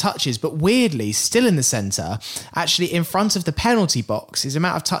amount of touches, but weirdly, still in the centre, actually in front of the penalty box, his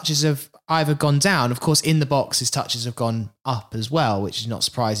amount of touches have either gone down. Of course, in the box, his touches have gone up as well, which is not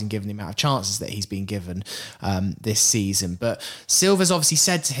surprising given the amount of chances that he's been given this season. But Silva's obviously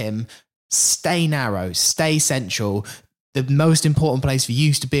said to him, stay narrow, stay central. The most important place for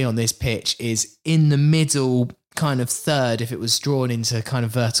you to be on this pitch is in the middle kind of third if it was drawn into kind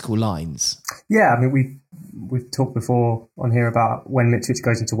of vertical lines. Yeah, I mean, we've talked before on here about when Mitrovic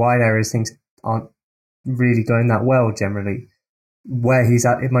goes into wide areas, things aren't really going that well generally. Where he's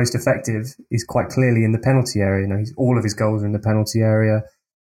at most effective is quite clearly in the penalty area. All of his goals are in the penalty area.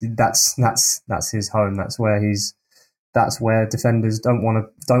 That's his home. That's where defenders don't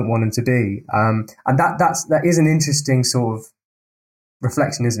want him to be. And that is an interesting sort of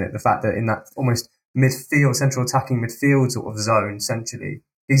reflection, isn't it? The fact that in that almost midfield, central attacking midfield sort of zone, essentially,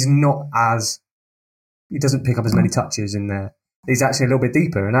 He's not he doesn't pick up as many touches in there. He's actually a little bit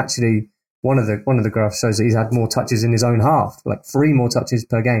deeper, and actually one of the graphs shows that he's had more touches in his own half, like 3 more touches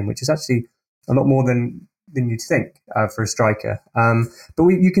per game, which is actually a lot more than you'd think for a striker. But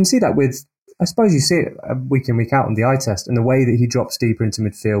you can see that with, I suppose you see it week in, week out on the eye test, and the way that he drops deeper into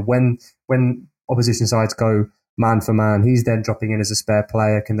midfield when opposition sides go man for man, he's then dropping in as a spare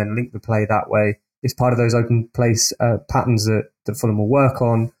player, can then link the play that way. It's part of those open place patterns that Fulham will work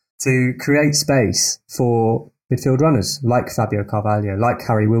on to create space for midfield runners like Fabio Carvalho, like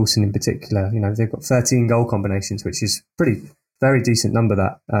Harry Wilson in particular. You know, they've got 13 goal combinations, which is very decent number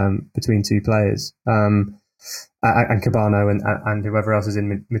that between 2 players, and Cabano and whoever else is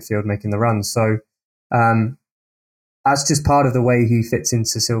in midfield making the runs. So that's just part of the way he fits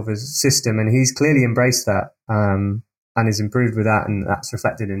into Silva's system, and he's clearly embraced that and is improved with that, and that's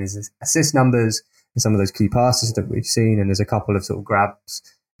reflected in his assist numbers and some of those key passes that we've seen. And there's a couple of sort of grabs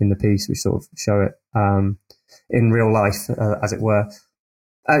in the piece which sort of show it in real life, as it were.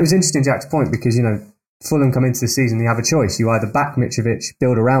 It was interesting, Jack's point, because, you know, Fulham come into the season, you have a choice. You either back Mitrovic,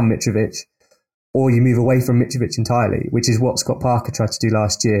 build around Mitrovic, or you move away from Mitrovic entirely, which is what Scott Parker tried to do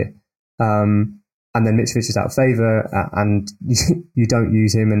last year. And then Mitrovic is out of favour, and you don't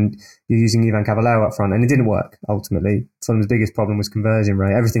use him, and you're using Ivan Cavallero up front, and it didn't work, ultimately. Fulham's biggest problem was conversion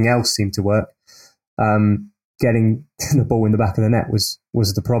rate. Everything else seemed to work. Getting the ball in the back of the net was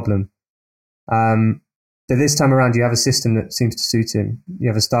the problem. So this time around, you have a system that seems to suit him. You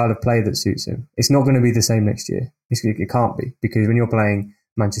have a style of play that suits him. It's not going to be the same next year. It can't be, because when you're playing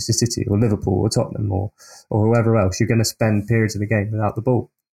Manchester City or Liverpool or Tottenham or whoever else, you're going to spend periods of the game without the ball.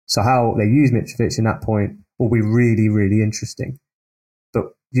 So how they use Mitrovic in that point will be really, really interesting.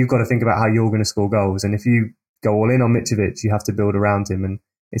 But you've got to think about how you're going to score goals. And if you go all in on Mitrovic, you have to build around him. And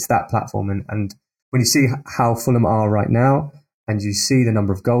it's that platform. And when you see how Fulham are right now, and you see the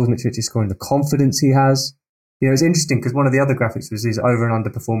number of goals Mitrovic is scoring, the confidence he has, you know, it's interesting because one of the other graphics was his over and under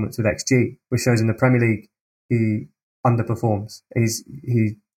performance with XG, which shows in the Premier League he underperforms.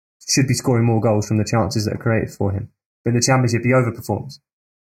 He should be scoring more goals from the chances that are created for him. But in the Championship, he overperforms,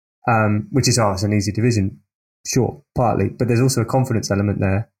 which is, it's an easy division, sure, partly. But there's also a confidence element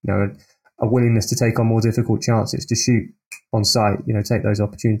there, you know, a willingness to take on more difficult chances, to shoot on sight, you know, take those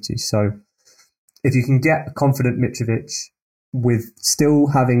opportunities. So if you can get a confident Mitrovic with still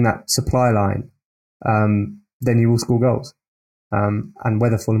having that supply line, then you will score goals. And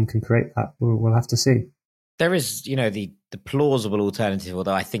whether Fulham can create that, we'll have to see. There is, you know, the plausible alternative,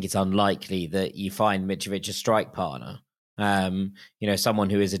 although I think it's unlikely that you find Mitrovic a strike partner. You know,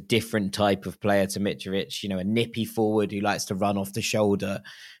 someone who is a different type of player to Mitrovic, you know, a nippy forward who likes to run off the shoulder,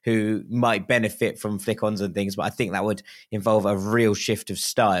 who might benefit from flick-ons and things, but I think that would involve a real shift of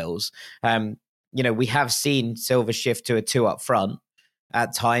styles. You know, we have seen Silva shift to a 2 up front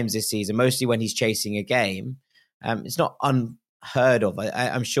at times this season, mostly when he's chasing a game. It's not unheard of.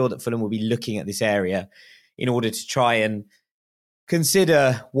 I'm sure that Fulham will be looking at this area in order to try and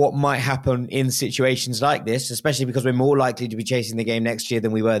consider what might happen in situations like this, especially because we're more likely to be chasing the game next year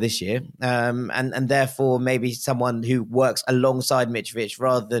than we were this year. And therefore, maybe someone who works alongside Mitrovic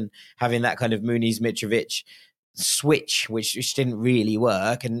rather than having that kind of Muniz-Mitrovic switch, which didn't really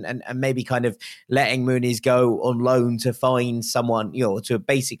work, and maybe kind of letting Muniz go on loan to find someone, you know, to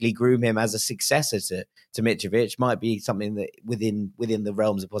basically groom him as a successor to Mitrovic might be something that within the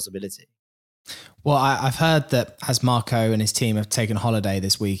realms of possibility. Well, I've heard that as Marco and his team have taken holiday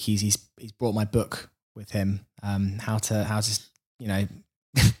this week, he's brought my book with him, how to you know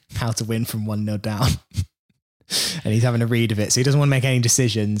how to win from 1-0 down. And he's having a read of it, so he doesn't want to make any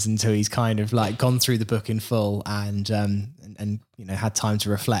decisions until he's kind of like gone through the book in full and you know had time to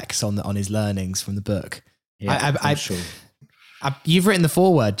reflect on his learnings from the book. Yeah, I'm sure. You've written the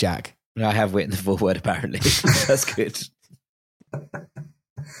foreword, Jack. I have written the foreword, apparently. That's good.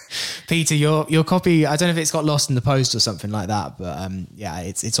 Peter, your copy, I don't know if it's got lost in the post or something like that, but yeah,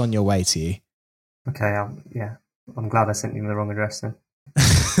 it's on your way to you. Okay, I'm glad I sent you the wrong address then.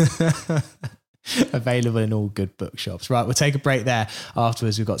 Available in all good bookshops. Right, we'll take a break there.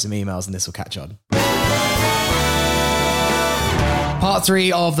 Afterwards, we've got some emails and this will catch on. Part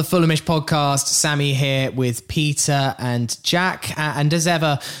 3 of the Fulhamish podcast. Sammy here with Peter and Jack. And as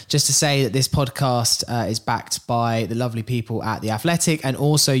ever, just to say that this podcast is backed by the lovely people at The Athletic and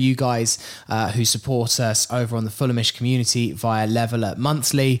also you guys who support us over on the Fulhamish community via Leveller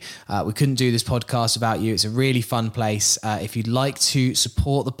Monthly. We couldn't do this podcast without you. It's a really fun place. If you'd like to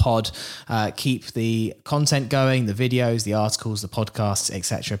support the pod, keep the content going, the videos, the articles, the podcasts,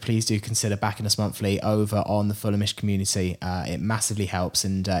 etc., please do consider backing us monthly over on the Fulhamish community. It massively massively helps.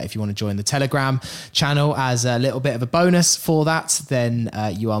 And if you want to join the Telegram channel as a little bit of a bonus for that, then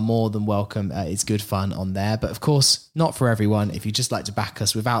you are more than welcome. It's good fun on there. But of course, not for everyone. If you just like to back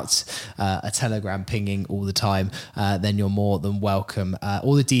us without a Telegram pinging all the time, then you're more than welcome.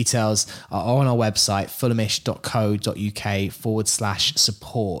 All the details are on our website,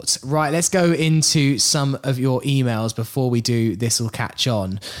 fulhamish.co.uk/support. Right, let's go into some of your emails before we do This'll Catch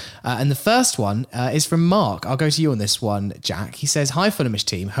On. And the first one is from Mark. I'll go to you on this one, Jack. He says, "Hi, Fulhamish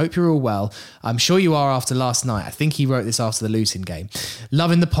team. Hope you're all well. I'm sure you are after last night. I think he wrote this after the Luton game.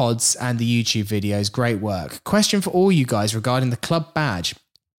 Loving the pods and the YouTube videos. Great work. Question for all you guys regarding the club badge.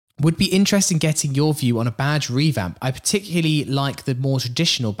 Would be interested in getting your view on a badge revamp. I particularly like the more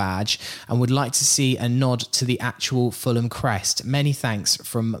traditional badge and would like to see a nod to the actual Fulham crest. Many thanks,"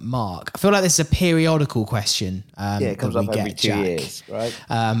 from Mark. I feel like this is a periodical question. It comes up every 2 years, right?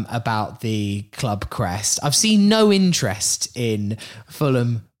 About the club crest. I've seen no interest in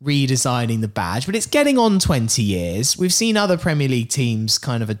Fulham redesigning the badge, but it's getting on 20 years. We've seen other Premier League teams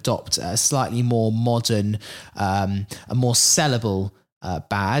kind of adopt a slightly more modern, a more sellable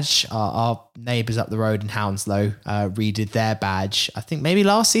badge. Our neighbours up the road in Hounslow redid their badge, I think maybe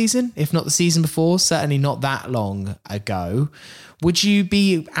last season, if not the season before, certainly not that long ago. Would you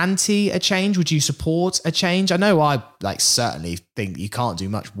be anti a change? Would you support a change? I know I certainly think you can't do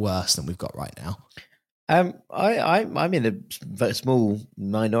much worse than we've got right now. I'm in a small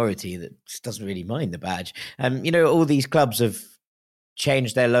minority that just doesn't really mind the badge. All these clubs have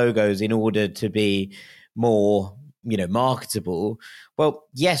changed their logos in order to be more marketable. Well,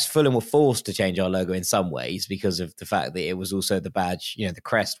 yes, Fulham were forced to change our logo in some ways because of the fact that it was also the badge, the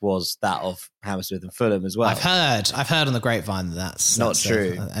crest was that of Hammersmith and Fulham as well. I've heard on the grapevine that that's not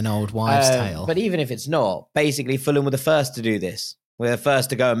true. An old wives' tale. But even if it's not, basically Fulham were the first to do this. We're the first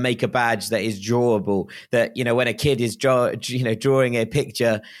to go and make a badge that is drawable, that, when a kid is drawing a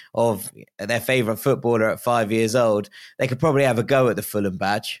picture of their favourite footballer at 5 years old, they could probably have a go at the Fulham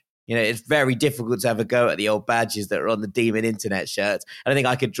badge. It's very difficult to have a go at the old badges that are on the Demon Internet shirts. I think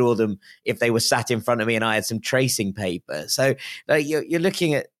I could draw them if they were sat in front of me and I had some tracing paper. So you're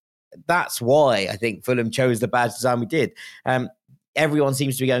looking at, that's why I think Fulham chose the badge design we did. Everyone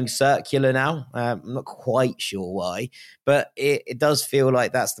seems to be going circular now. I'm not quite sure why, but it does feel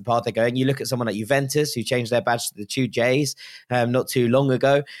like that's the path they're going. You look at someone like Juventus, who changed their badge to the 2 J's not too long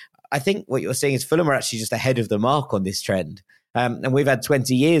ago. I think what you're seeing is Fulham are actually just ahead of the mark on this trend. And we've had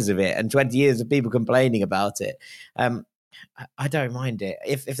 20 years of it and 20 years of people complaining about it. I don't mind it.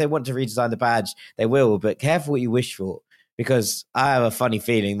 If they want to redesign the badge, they will, but careful what you wish for, because I have a funny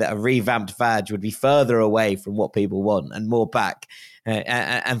feeling that a revamped badge would be further away from what people want and more back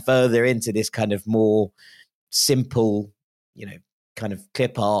and further into this kind of more simple, kind of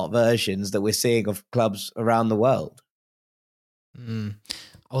clip art versions that we're seeing of clubs around the world. Mm.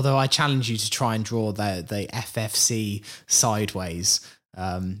 Although I challenge you to try and draw the FFC sideways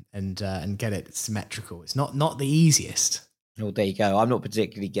and get it symmetrical. It's not the easiest. Well, there you go. I'm not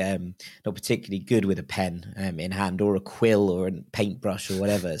particularly good with a pen in hand, or a quill, or a paintbrush, or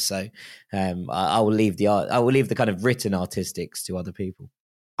whatever. So I will leave the kind of written artistics to other people.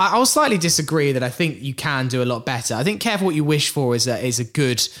 I will slightly disagree that I think you can do a lot better. I think careful what you wish for is a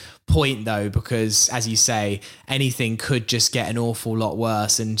good point, though, because, as you say, anything could just get an awful lot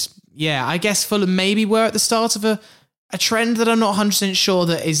worse. And yeah, I guess Fulham maybe were at the start of a trend that I'm not 100% sure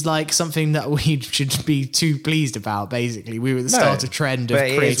that is like something that we should be too pleased about, basically. We were at the start of a trend of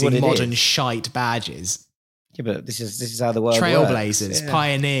creating modern shite badges. Yeah, but this is how the world Trailblazers, works. Yeah.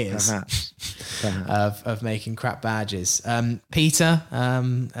 Pioneers Perhaps. of making crap badges. Peter,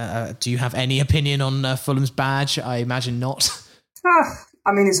 do you have any opinion on Fulham's badge? I imagine not.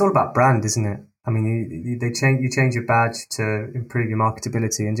 I mean, it's all about brand, isn't it? I mean, you change your badge to improve your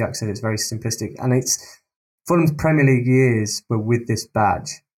marketability, and Jack said it's very simplistic. And it's Fulham's Premier League years were with this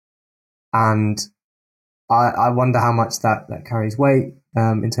badge, and I wonder how much that carries weight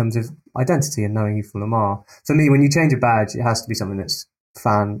in terms of identity and knowing who Fulham are. For me, when you change a badge, it has to be something that's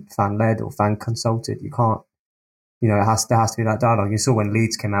fan led or fan consulted. You can't, there has to be that dialogue. You saw when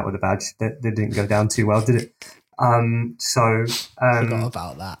Leeds came out with a badge that didn't go down too well, did it? Forgot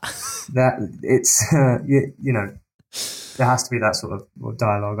about that. That it's there has to be that sort of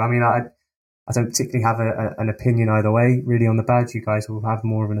dialogue. I mean, I don't particularly have an opinion either way, really, on the badge. You guys will have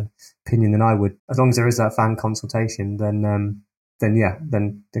more of an opinion than I would. As long as there is that fan consultation, then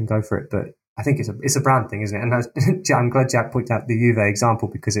go for it. But I think it's a brand thing, isn't it? And I'm glad Jack pointed out the Juve example,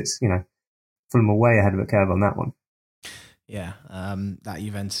 because it's Fulham are way ahead of the curve on that one. Yeah, that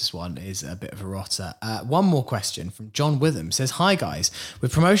Juventus one is a bit of a rotter. One more question from John Witham says, "Hi guys,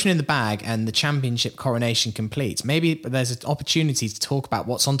 with promotion in the bag and the championship coronation complete, maybe there's an opportunity to talk about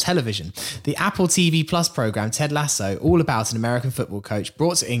what's on television. The Apple TV Plus program, Ted Lasso, all about an American football coach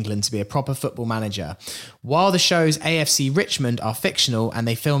brought to England to be a proper football manager. While the show's AFC Richmond are fictional and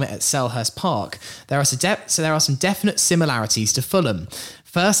they film it at Selhurst Park, there are some definite similarities to Fulham.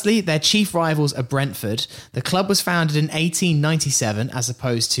 Firstly, their chief rivals are Brentford. The club was founded in 1897 as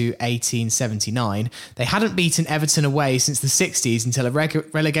opposed to 1879. They hadn't beaten Everton away since the 60s until a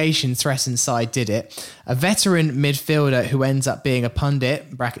relegation-threatened side did it. A veteran midfielder who ends up being a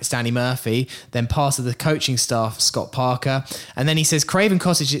pundit, bracket Stanley Murphy, then part of the coaching staff, Scott Parker. And then he says Craven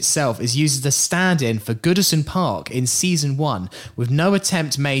Cottage itself is used as a stand-in for Goodison Park in season 1, with no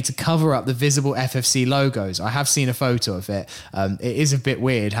attempt made to cover up the visible FFC logos. I have seen a photo of it. It is a bit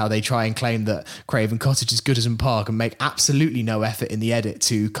weird how they try and claim that Craven Cottage is Goodison Park and make absolutely no effort in the edit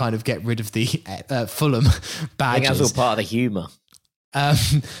to kind of get rid of the Fulham badges. I think that's all part of the humour.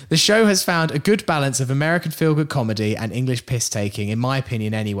 The show has found a good balance of American feel-good comedy and English piss-taking, in my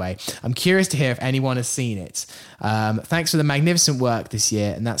opinion anyway. I'm curious to hear if anyone has seen it. Thanks for the magnificent work this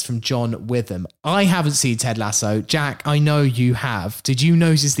year, and that's from John Witham. I haven't seen Ted Lasso. Jack, I know you have. Did you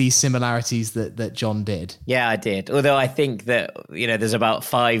notice these similarities that John did? Yeah, I did. Although I think that, there's about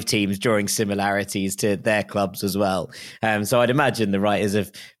 5 teams drawing similarities to their clubs as well. So I'd imagine the writers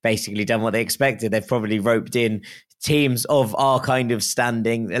have basically done what they expected. They've probably roped in teams of our kind of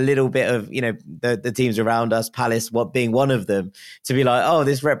standing, a little bit of, the teams around us, Palace being one of them, to be like, oh,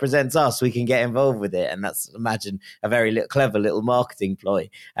 this represents us, we can get involved with it. And that's, imagine, a very clever little marketing ploy.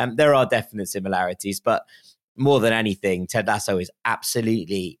 There are definite similarities, but more than anything, Ted Lasso is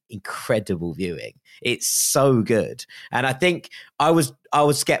absolutely incredible viewing. It's so good. And I think I was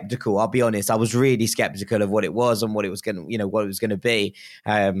skeptical, I'll be honest. I was really skeptical of what it was and what it was going to be.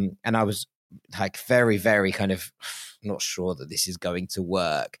 And I was very, very kind of not sure that this is going to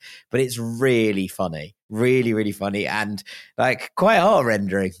work, but it's really funny, really, really funny, and quite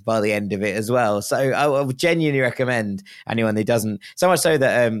heart-rendering by the end of it as well. So I would genuinely recommend anyone who doesn't, so much so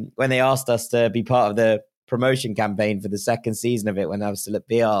that when they asked us to be part of the promotion campaign for the second season of it when I was still at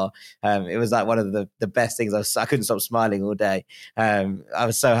BR, it was one of the best things. I couldn't stop smiling all day. I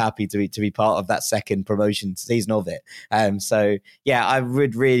was so happy to be part of that second promotion season of it. So yeah, I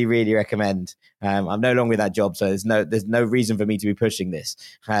would really, really recommend. I'm no longer in that job, so there's no reason for me to be pushing this,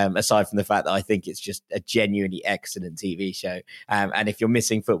 aside from the fact that I think it's just a genuinely excellent TV show. And if you're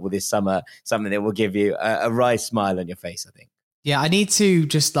missing football this summer, something that will give you a wry smile on your face, I think. Yeah, I need to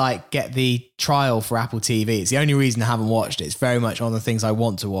just get the trial for Apple TV. It's the only reason I haven't watched it. It's very much on the things I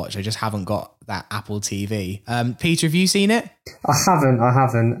want to watch. I just haven't got that Apple TV. Peter, have you seen it? I haven't.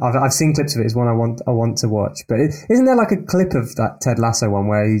 I've seen clips of it. It's one I want to watch. But isn't there a clip of that Ted Lasso one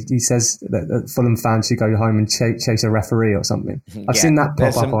where he says that Fulham fans should go home and chase a referee or something? I've seen that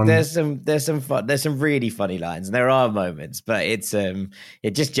pop up on. There's some really funny lines, and there are moments, but it's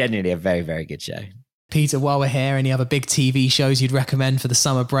just genuinely a very, very good show. Peter, while we're here, any other big TV shows you'd recommend for the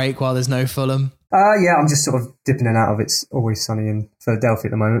summer break while there's no Fulham? Yeah, I'm just sort of dipping in and out of It's Always Sunny in Philadelphia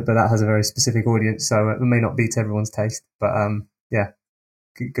at the moment, but that has a very specific audience, so it may not be to everyone's taste. But yeah,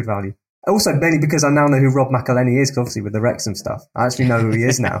 good value. Also, mainly because I now know who Rob McElhenney is, because obviously with the Wrexham stuff, I actually know who he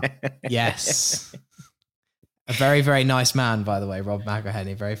is now. Yes. A very, very nice man, by the way, Rob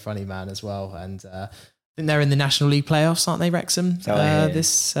McElhenney, very funny man as well. And I think they're in the National League playoffs, aren't they, Wrexham?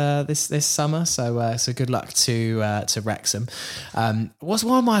 This summer. So good luck to Wrexham. What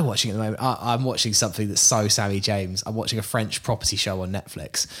am I watching at the moment? I'm watching something that's so Sammy James. I'm watching a French property show on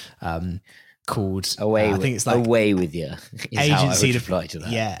Netflix. Called Away with You. Agency to reply to that.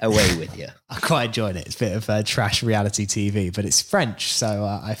 Yeah, Away with You. I quite enjoyed it. It's a bit of trash reality TV, but it's French, so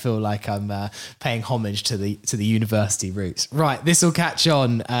I feel like I'm paying homage to the university roots. Right, this will catch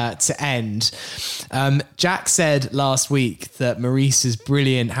on to end. Jack said last week that Maurice's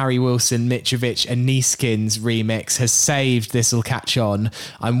brilliant Harry Wilson, Mitrovic, and Neeskins remix has saved This Will Catch On.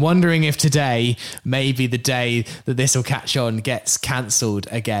 I'm wondering if today may be the day that This Will Catch On gets cancelled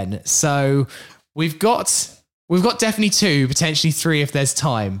again. So We've got definitely 2, potentially 3 if there's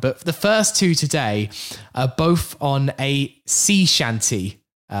time. But the first 2 today are both on a sea shanty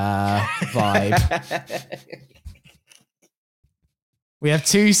vibe. We have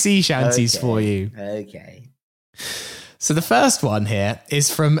 2 sea shanties for you. Okay. So the first one here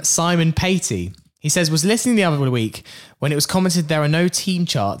is from Simon Patey, He says, was listening the other week when it was commented there are no team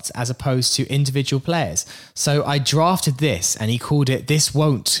charts as opposed to individual players. So I drafted this and he called it This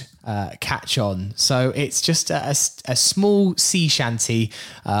Won't Catch On. So it's just a small sea shanty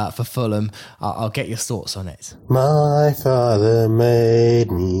for Fulham. I'll get your thoughts on it. My father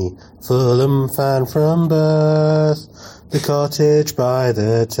made me Fulham fan from birth. The cottage by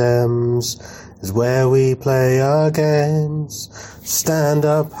the Thames is where we play our games. Stand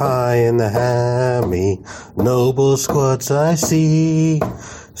up high in the hammy, noble squads I see.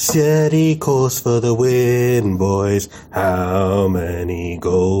 Steady course for the win, boys. How many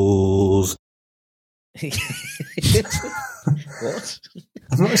goals? What?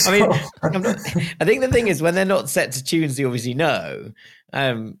 I mean, I think the thing is when they're not set to tunes you obviously know,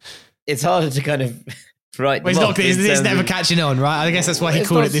 it's harder to kind of write. Well, it's never catching on, right? I guess that's why he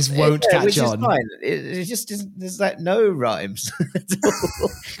called it This Won't Catch On. Is fine. It just there's like no rhymes at all.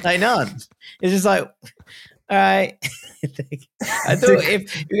 Like none. It's just like, all right. I thought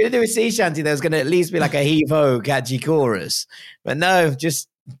if you're going to do a sea shanty, there was going to at least be like a heave-ho catchy chorus. But no, just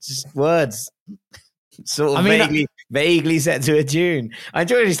words. Sort of vaguely set to a tune. I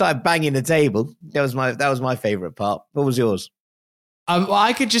enjoyed it. He started banging the table. That was my favourite part. What was yours? Well,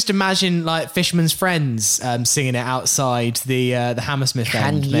 I could just imagine like Fisherman's Friends singing it outside the Hammersmith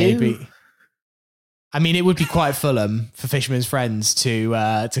end, maybe. I mean, it would be quite Fulham for Fisherman's Friends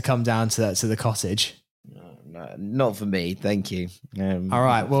to come down to the cottage. No, not for me, thank you. All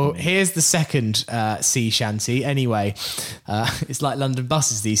right, well, here's the second sea shanty. Anyway, it's like London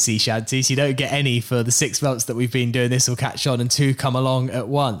buses, these sea shanties. You don't get any for the 6 months that we've been doing This Will Catch On, and 2 come along at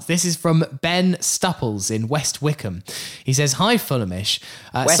once. This is from Ben Stupples in West Wickham. He says, hi, Fulhamish.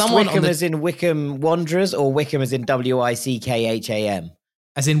 West Wickham as in Wickham Wanderers or Wickham as in Wickham?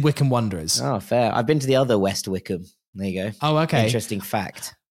 As in Wickham Wanderers. Oh, fair. I've been to the other West Wickham. There you go. Oh, okay. Interesting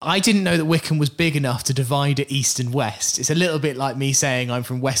fact. I didn't know that Wickham was big enough to divide it east and west. It's a little bit like me saying I'm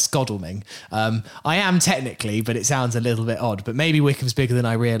from West Godalming. I am technically, but it sounds a little bit odd. But maybe Wickham's bigger than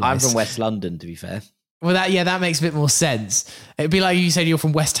I realised. I'm from West London, to be fair. Well, that makes a bit more sense. It'd be like you said you're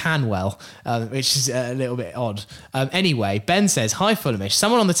from West Hanwell, which is a little bit odd. Anyway, Ben says, hi, Fulhamish.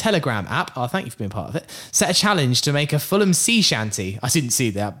 Someone on the Telegram app, thank you for being part of it, set a challenge to make a Fulham sea shanty. I didn't see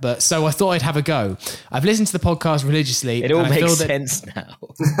that, but so I thought I'd have a go. I've listened to the podcast religiously. It all makes sense now.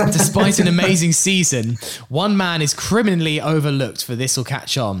 Despite an amazing season, one man is criminally overlooked for This Will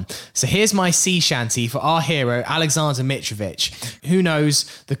Catch On. So here's my sea shanty for our hero, Alexander Mitrovic. Who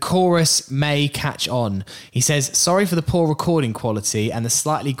knows, the chorus may catch on. He says, sorry for the poor recording quality and the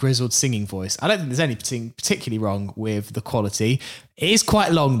slightly grizzled singing voice. I don't think there's anything particularly wrong with the quality. It is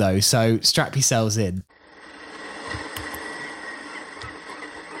quite long though, so strap yourselves in.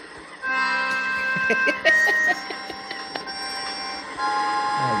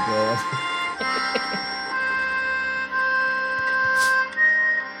 Oh, God.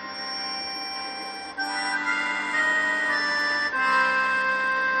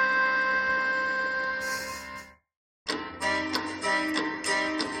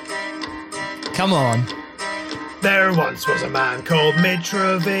 Come on. There once was a man called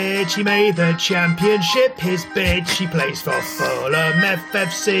Mitrovic. He made the championship his bitch. He plays for Fulham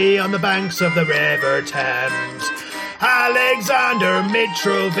FFC on the banks of the River Thames. Alexander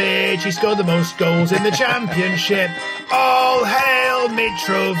Mitrovic, he scored the most goals in the championship. All hail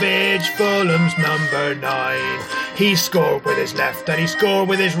Mitrovic, Fulham's number 9. He scored with his left and he scored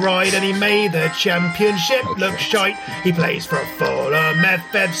with his right, and he made the championship look shite. He plays for Fulham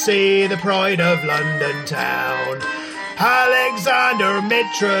FFC, the pride of London town. Alexander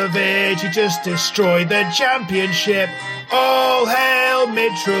Mitrovic, he just destroyed the championship. All hail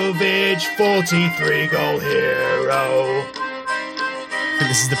Mitrovic, 43-goal hero. I think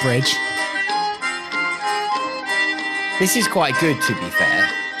this is the bridge. This is quite good, to be fair.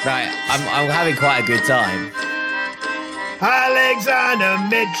 Right, I'm having quite a good time. Alexander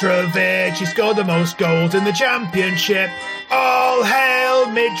Mitrovic, he scored the most goals in the championship. All hail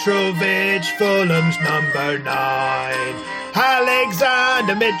Mitrovic, Fulham's number 9.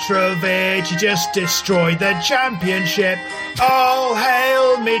 Alexander Mitrovic, he just destroyed the championship. All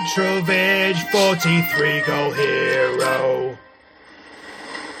hail Mitrovic, 43-goal hero.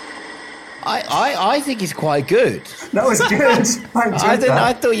 I think it's quite good. That was good.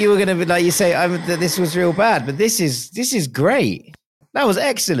 I thought you were going to be like you say that this was real bad, but this is great. That was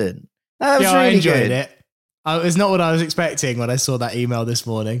excellent. That was really I enjoyed good. it. It's not what I was expecting when I saw that email this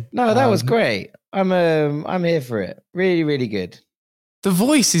morning. No, that was great. I'm here for it. Really, really good. The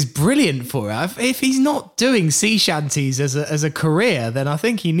voice is brilliant for her. If he's not doing sea shanties as a career, then I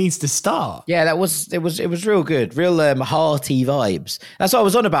think he needs to start. Yeah, it was real good, real hearty vibes. That's what I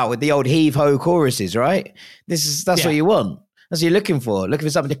was on about with the old heave ho choruses, right? That's what you want. That's what you're looking for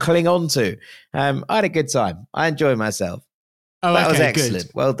something to cling on to. I had a good time. I enjoyed myself. Oh, that was okay, excellent.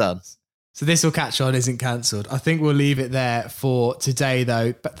 Good. Well done. So This Will Catch On isn't cancelled. I think we'll leave it there for today,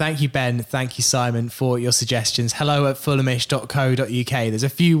 though. But thank you, Ben. Thank you, Simon, for your suggestions. hello@fulhamish.co.uk. There's a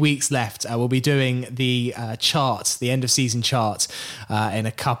few weeks left. We'll be doing the charts, the end of season charts, in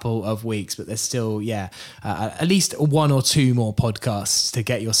a couple of weeks. But there's still, at least one or two more podcasts to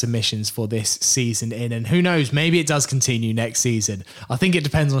get your submissions for this season in. And who knows, maybe it does continue next season. I think it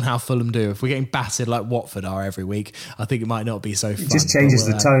depends on how Fulham do. If we're getting battered like Watford are every week, I think it might not be so fun. It just changes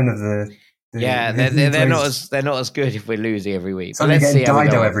the tone of the... They're not as good if we're losing every week. So let's see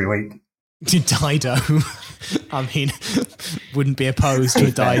Dido every week. Dido. I mean, wouldn't be opposed to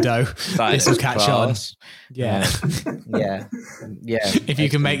a Dido. This will catch on. Yeah. If you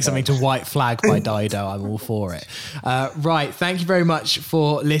can make something to white flag by Dido, I'm all for it. Right. Thank you very much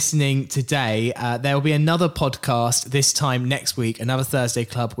for listening today. There will be another podcast this time next week, another Thursday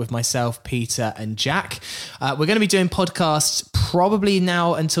Club with myself, Peter and Jack. We're going to be doing podcasts probably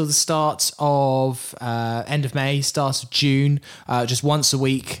now until the start of end of May, start of June, just once a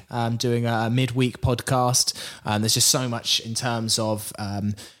week, doing a midweek podcast. There's just so much in terms of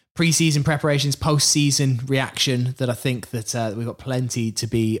pre-season preparations, post-season reaction that I think that we've got plenty to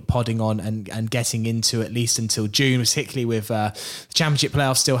be podding on and getting into at least until June, particularly with the Championship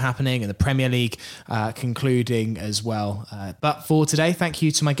playoffs still happening and the Premier League concluding as well. But for today, thank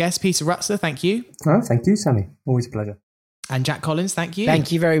you to my guest, Peter Rutzler. Thank you. Oh, thank you, Sammy. Always a pleasure. And Jack Collins, thank you.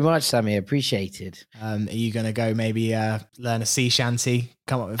 Thank you very much, Sammy. Appreciated. Are you going to go maybe learn a sea shanty?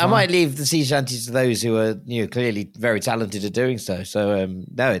 Come up with I might leave the sea shanties to those who are clearly very talented at doing so. So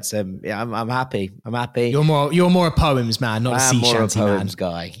no, it's I'm happy. I'm happy. You're more a poems man, not a sea shanty man. I'm more a poems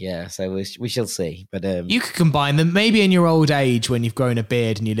guy. Yeah. So we shall see. But you could combine them. Maybe in your old age when you've grown a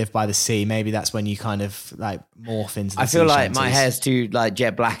beard and you live by the sea. Maybe that's when you kind of like morph into. The I feel like my hair's too like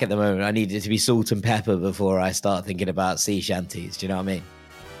jet black at the moment. I need it to be salt and pepper before I start thinking about sea shanties. Do you know what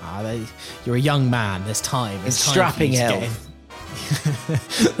I mean? You're a young man. There's time. It's strapping health.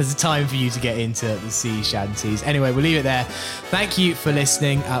 There's a time for you to get into the sea shanties. Anyway, we'll leave it there. Thank you for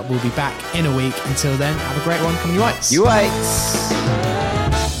listening. We'll be back in a week. Until then, have a great one. Come on, you whites. You whites.